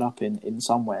all tied up in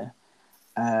somewhere.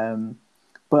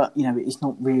 But, you know, it's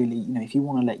not really, you know, if you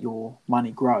want to let your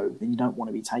money grow, then you don't want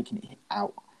to be taking it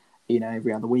out, you know,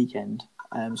 every other weekend.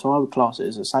 So I would class it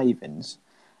as a savings.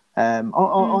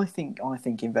 I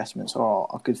think investments are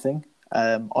a good thing.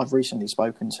 I've recently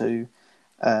spoken to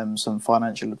some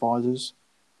financial advisors,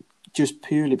 just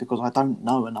purely because I don't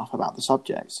know enough about the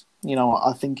subject. You know,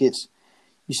 I think you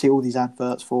see all these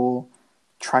adverts for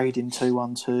Trading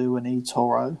 212 and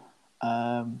eToro.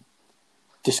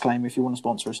 Disclaimer, if you want to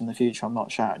sponsor us in the future, I'm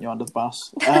not shouting you under the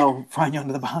bus. Throwing you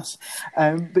under the bus.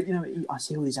 But, you know, I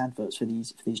see all these adverts for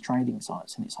these trading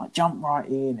sites, and it's like, jump right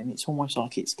in, and it's almost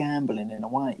like it's gambling in a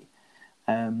way.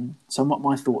 So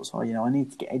my thoughts are, you know, I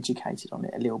need to get educated on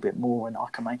it a little bit more, and I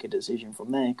can make a decision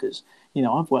from there, because, you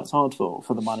know, I've worked hard for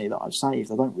the money that I've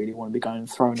saved. I don't really want to be going and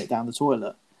throwing it down the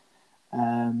toilet.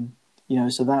 You know,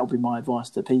 so that would be my advice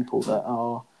to people that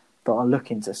are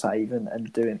looking to save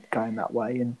and going that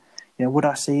way. And, you know, would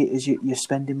I see it as you're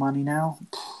spending money now?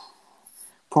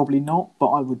 Probably not, but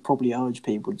I would probably urge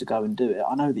people to go and do it.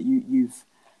 I know that you've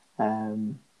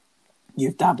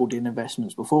dabbled in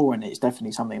investments before, and it's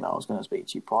definitely something that I was going to speak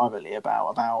to you privately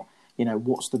about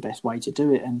what's the best way to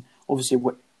do it. And obviously,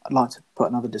 I'd like to put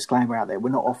another disclaimer out there. We're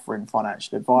not offering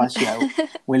financial advice.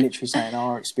 We're literally saying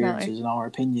our experiences and our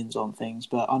opinions on things.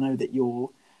 But I know that you're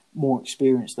more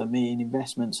experienced than me in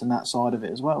investments and that side of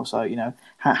it as well. So,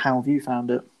 how have you found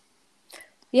it?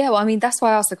 Yeah, well, I mean, that's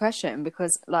why I asked the question,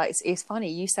 because like it's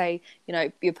funny. You say,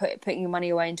 you're putting your money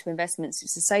away into investments.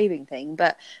 It's a saving thing.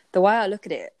 But the way I look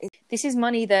at it, this is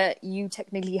money that you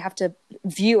technically have to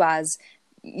view as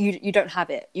you don't have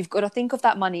it. You've got to think of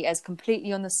that money as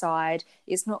completely on the side.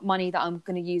 It's not money that I'm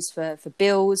going to use for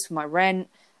bills, for my rent,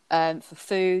 for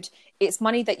food. It's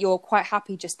money that you're quite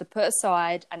happy just to put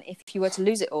aside. And if you were to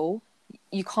lose it all,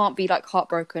 you can't be like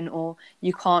heartbroken, or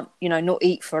you can't, not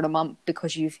eat for a month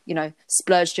because you've,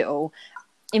 splurged it all.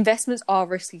 Investments are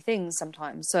risky things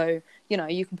sometimes. So,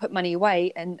 you can put money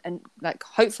away and like,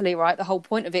 hopefully, right, the whole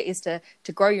point of it is to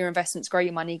grow your investments, grow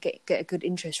your money, get a good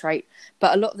interest rate.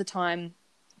 But a lot of the time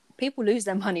people lose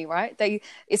their money, right?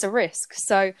 It's a risk.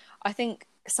 So I think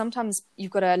sometimes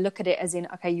you've got to look at it as in,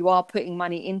 okay, you are putting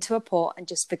money into a pot and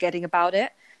just forgetting about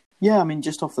it. Yeah, I mean,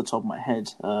 just off the top of my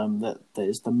head, that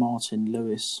there's the Martin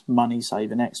Lewis Money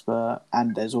Saving Expert,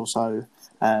 and there's also,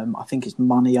 I think it's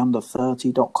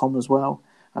moneyunder30.com as well.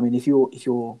 I mean, if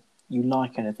you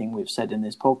like anything we've said in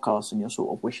this podcast and you're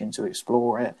sort of wishing to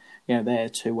explore it, there are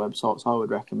two websites I would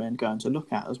recommend going to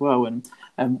look at as well.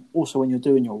 And also, when you're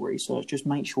doing your research, just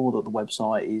make sure that the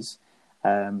website is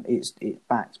it's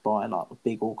backed by like a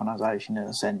big organisation in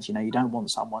a sense. You don't want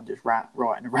someone just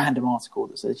writing a random article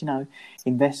that says,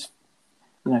 invest,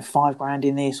 $5,000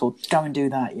 in this or go and do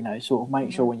that. Sort of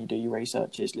make sure when you do your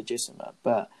research it's legitimate.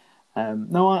 But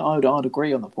no, I'd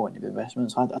agree on the point of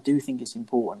investments. I do think it's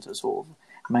important to sort of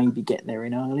maybe get there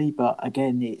in early, but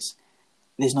again,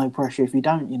 there's no pressure if you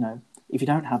don't. If you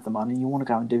don't have the money and you want to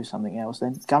go and do something else,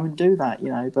 then go and do that,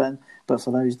 But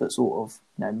for those that sort of,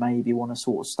 maybe want to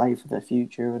sort of stay for their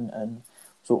future and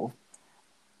sort of,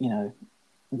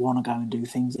 want to go and do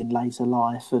things in later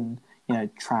life and,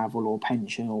 travel or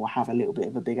pension or have a little bit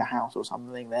of a bigger house or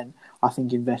something, then I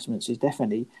think investments is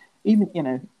definitely,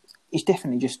 it's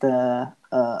definitely just a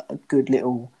good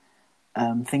little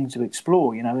thing to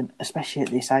explore, and especially at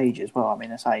this age as well. I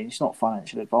mean, I say it's not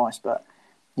financial advice, but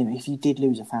if you did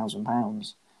lose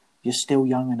 £1,000, you're still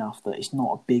young enough that it's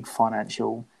not a big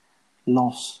financial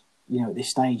loss. At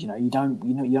this stage, you're not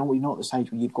at the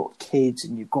stage where you've got kids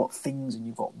and you've got things and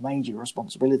you've got major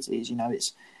responsibilities.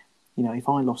 It's, if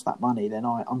I lost that money, then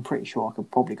I'm pretty sure I could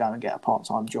probably go and get a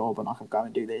part-time job and I could go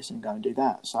and do this and go and do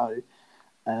that. So,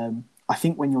 I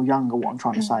think when you're younger, what I'm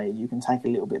trying to say, you can take a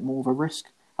little bit more of a risk.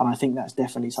 And I think that's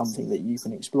definitely something that you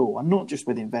can explore. And not just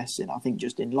with investing, I think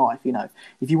just in life,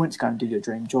 if you went to go and do your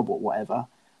dream job or whatever,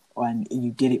 and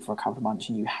you did it for a couple of months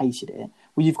and you hated it,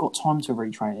 well, you've got time to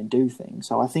retrain and do things.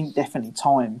 So I think definitely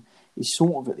time is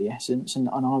sort of at the essence. And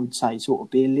I would say sort of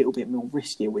be a little bit more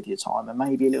riskier with your time and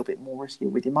maybe a little bit more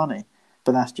riskier with your money.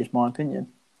 But that's just my opinion.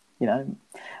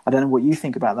 I don't know what you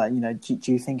think about that.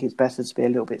 Do you think it's better to be a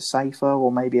little bit safer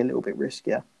or maybe a little bit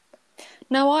riskier?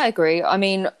 No, I agree. I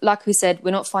mean, like we said,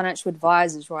 we're not financial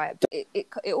advisors, right? But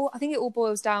I think it all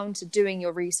boils down to doing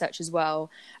your research as well.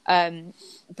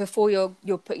 Before you're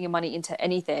putting your money into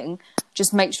anything,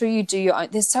 just make sure you do your own.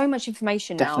 There's so much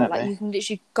information now. Definitely. Like you can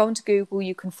literally go into Google,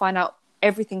 you can find out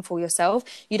everything for yourself.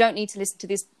 You don't need to listen to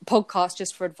this podcast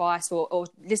just for advice or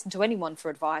listen to anyone for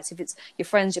advice. If it's your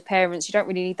friends, your parents, you don't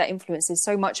really need that influence. There's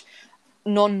so much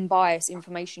non-biased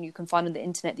information you can find on the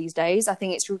internet these days. I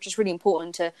think it's just really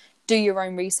important to do your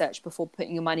own research before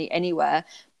putting your money anywhere.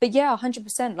 But yeah,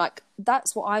 100%, like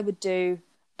that's what I would do.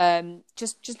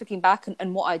 Just looking back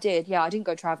and what I did, yeah, I didn't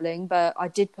go traveling, but I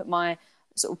did put my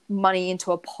sort of money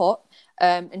into a pot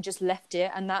and just left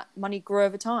it, and that money grew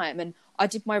over time. And I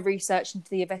did my research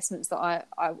into the investments that I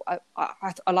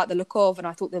like the look of, and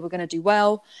I thought they were going to do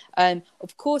well.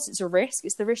 Of course, it's a risk;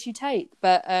 it's the risk you take,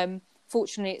 but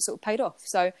fortunately, it sort of paid off.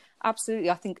 So absolutely,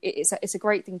 I think it's a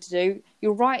great thing to do.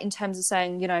 You're right in terms of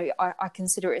saying, I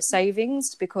consider it a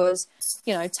savings because,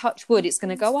 touch wood, it's going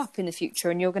to go up in the future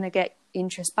and you're going to get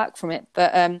interest back from it.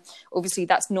 But obviously,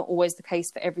 that's not always the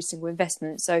case for every single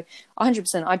investment. So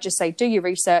 100%, I'd just say do your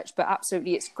research, but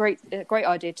absolutely, it's a great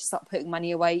idea to start putting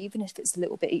money away, even if it's a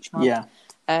little bit each month.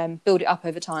 Yeah. Build it up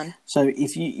over time. So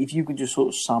if you could just sort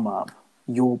of sum up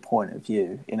your point of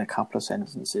view in a couple of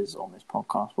sentences on this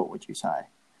podcast, what would you say?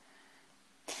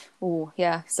 Oh,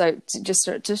 yeah. So just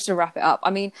to wrap it up, I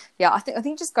mean, yeah, I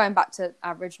think just going back to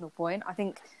our original point, I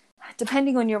think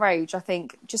depending on your age, I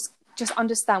think just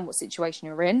understand what situation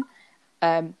you're in.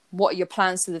 What are your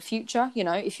plans for the future? You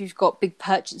know, if you've got big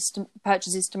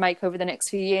purchases to make over the next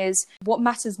few years, what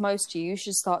matters most to you, you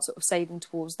should start sort of saving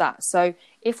towards that. So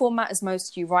if what matters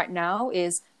most to you right now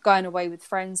is going away with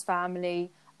friends,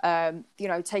 family, you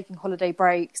know, taking holiday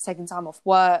breaks, taking time off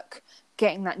work,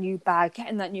 getting that new bag,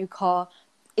 getting that new car,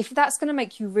 if that's going to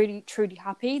make you really truly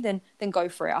happy, then go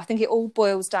for it. I think it all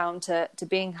boils down to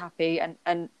being happy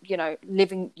and you know,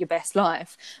 living your best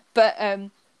life. But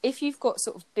if you've got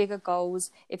sort of bigger goals,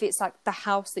 if it's like the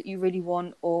house that you really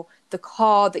want or the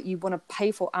car that you want to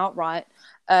pay for outright,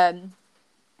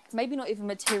 maybe not even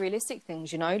materialistic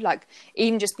things, you know, like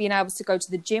even just being able to go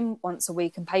to the gym once a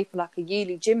week and pay for like a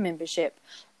yearly gym membership.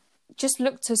 Just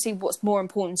look to see what's more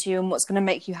important to you and what's going to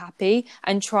make you happy,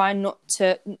 and try not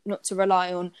to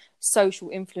rely on social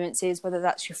influences, whether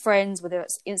that's your friends, whether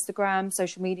it's Instagram,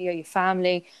 social media, your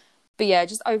family. But yeah,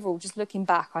 just overall, just looking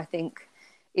back, I think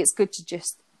it's good to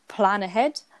just plan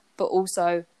ahead, but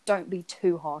also don't be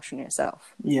too harsh on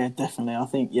yourself. Yeah, definitely. I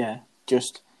think,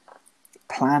 just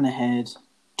plan ahead,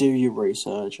 do your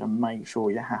research and make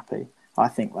sure you're happy. I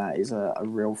think that is a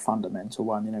real fundamental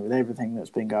one, you know, with everything that's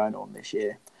been going on this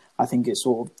year. I think it's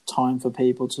sort of time for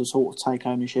people to sort of take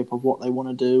ownership of what they want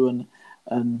to do. And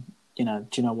you know,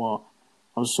 do you know what?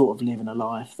 I was sort of living a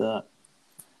life that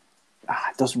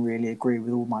doesn't really agree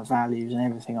with all my values and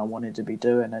everything I wanted to be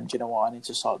doing. And do you know what? I need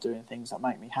to start doing things that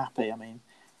make me happy. I mean,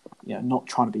 you know, not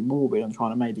trying to be morbid. I'm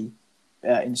trying to maybe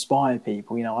inspire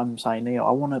people. You know, I'm saying, you know,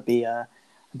 I want to be I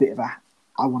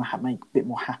want to make a bit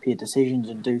more happier decisions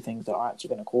and do things that are actually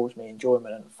going to cause me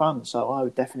enjoyment and fun. So I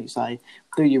would definitely say,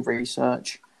 do your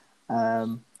research.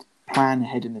 Plan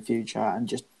ahead in the future and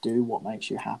just do what makes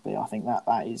you happy. I think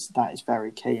that is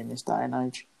very key in this day and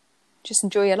age. Just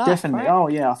enjoy your life. Definitely. Right? Oh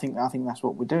yeah, I think that's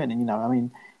what we're doing. And you know, I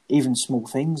mean, even small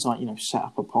things like, you know, set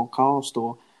up a podcast,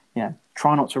 or you know,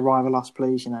 try not to rival us,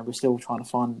 please. You know, we're still trying to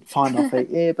find our feet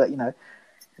here, but you know,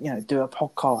 do a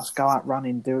podcast, go out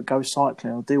running, go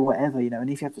cycling, or do whatever. You know, and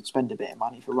if you have to spend a bit of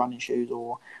money for running shoes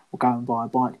or go and buy a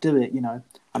bike, do it. You know,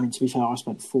 I mean, to be fair, I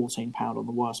spent £14 on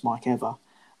the worst bike ever.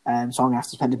 So I'm going to have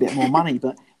to spend a bit more money,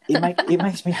 but it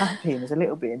makes me happy, and there's a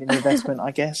little bit in an investment,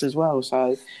 I guess, as well.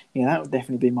 So, you know, that would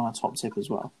definitely be my top tip as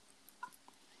well.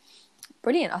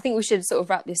 Brilliant. I think we should sort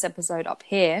of wrap this episode up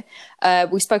here.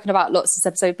 We've spoken about lots this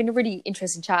episode. It's been a really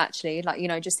interesting chat, actually, like, you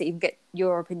know, just to even get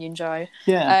your opinion, Joe.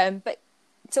 Yeah. But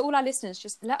to all our listeners,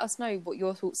 just let us know what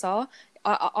your thoughts are.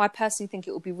 I personally think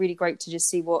it would be really great to just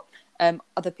see what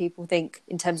other people think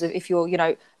in terms of if you're, you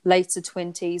know, later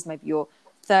 20s, maybe you're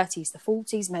 30s to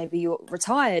 40s, maybe you're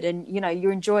retired and, you know,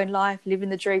 you're enjoying life,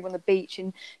 living the dream on the beach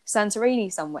in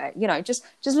Santorini somewhere. You know, just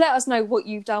let us know what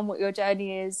you've done, what your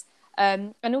journey is,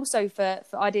 and also for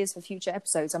ideas for future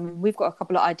episodes. I mean, we've got a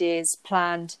couple of ideas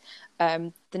planned.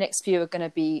 The next few are going to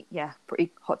be pretty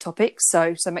hot topics,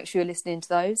 so make sure you're listening to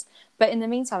those. But in the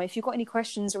meantime, if you've got any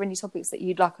questions or any topics that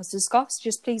you'd like us to discuss,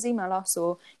 just please email us,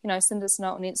 or, you know, send us a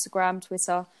note on Instagram,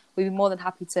 Twitter. We'd be more than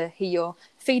happy to hear your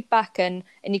feedback and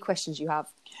any questions you have.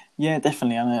 Yeah,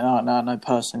 definitely. I know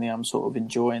personally, I'm sort of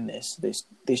enjoying this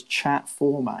chat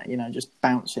format, you know, just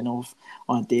bouncing off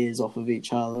ideas off of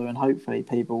each other, and hopefully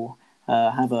people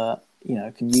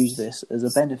can use this as a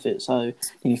benefit. So, you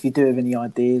know, if you do have any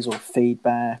ideas or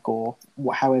feedback or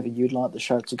however you'd like the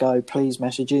show to go, please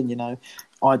message in. You know,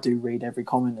 I do read every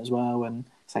comment as well, and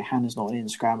say Hannah's not on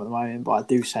Instagram at the moment, but I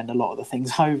do send a lot of the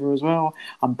things over as well.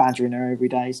 I'm badgering her every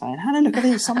day saying, Hannah, look at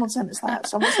this, someone sent us that,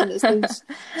 someone sent us this.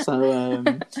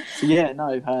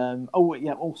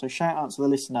 Also shout out to the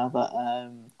listener that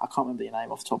I can't remember your name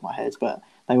off the top of my head, but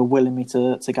they were willing me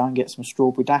to go and get some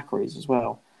strawberry daiquiris as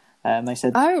well. They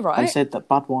said They said that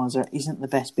Budweiser isn't the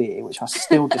best beer, which I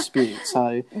still dispute.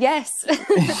 So yes,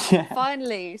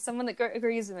 finally, someone that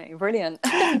agrees with me. Brilliant.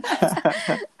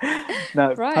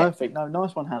 No, right. Perfect. No,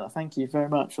 nice one, Hannah. Thank you very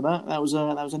much for that. That was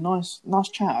a nice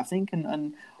chat, I think,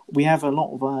 and we have a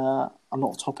lot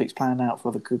of topics planned out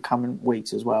for the good coming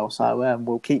weeks as well. So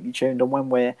we'll keep you tuned on when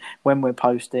we're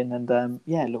posting, and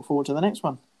look forward to the next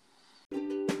one.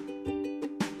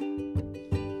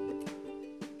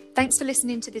 Thanks for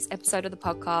listening to this episode of the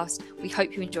podcast. We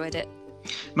hope you enjoyed it.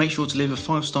 Make sure to leave a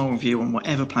 5-star review on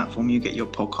whatever platform you get your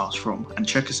podcast from, and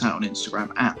check us out on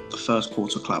Instagram @The First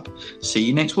Quarter Club. See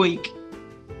you next week.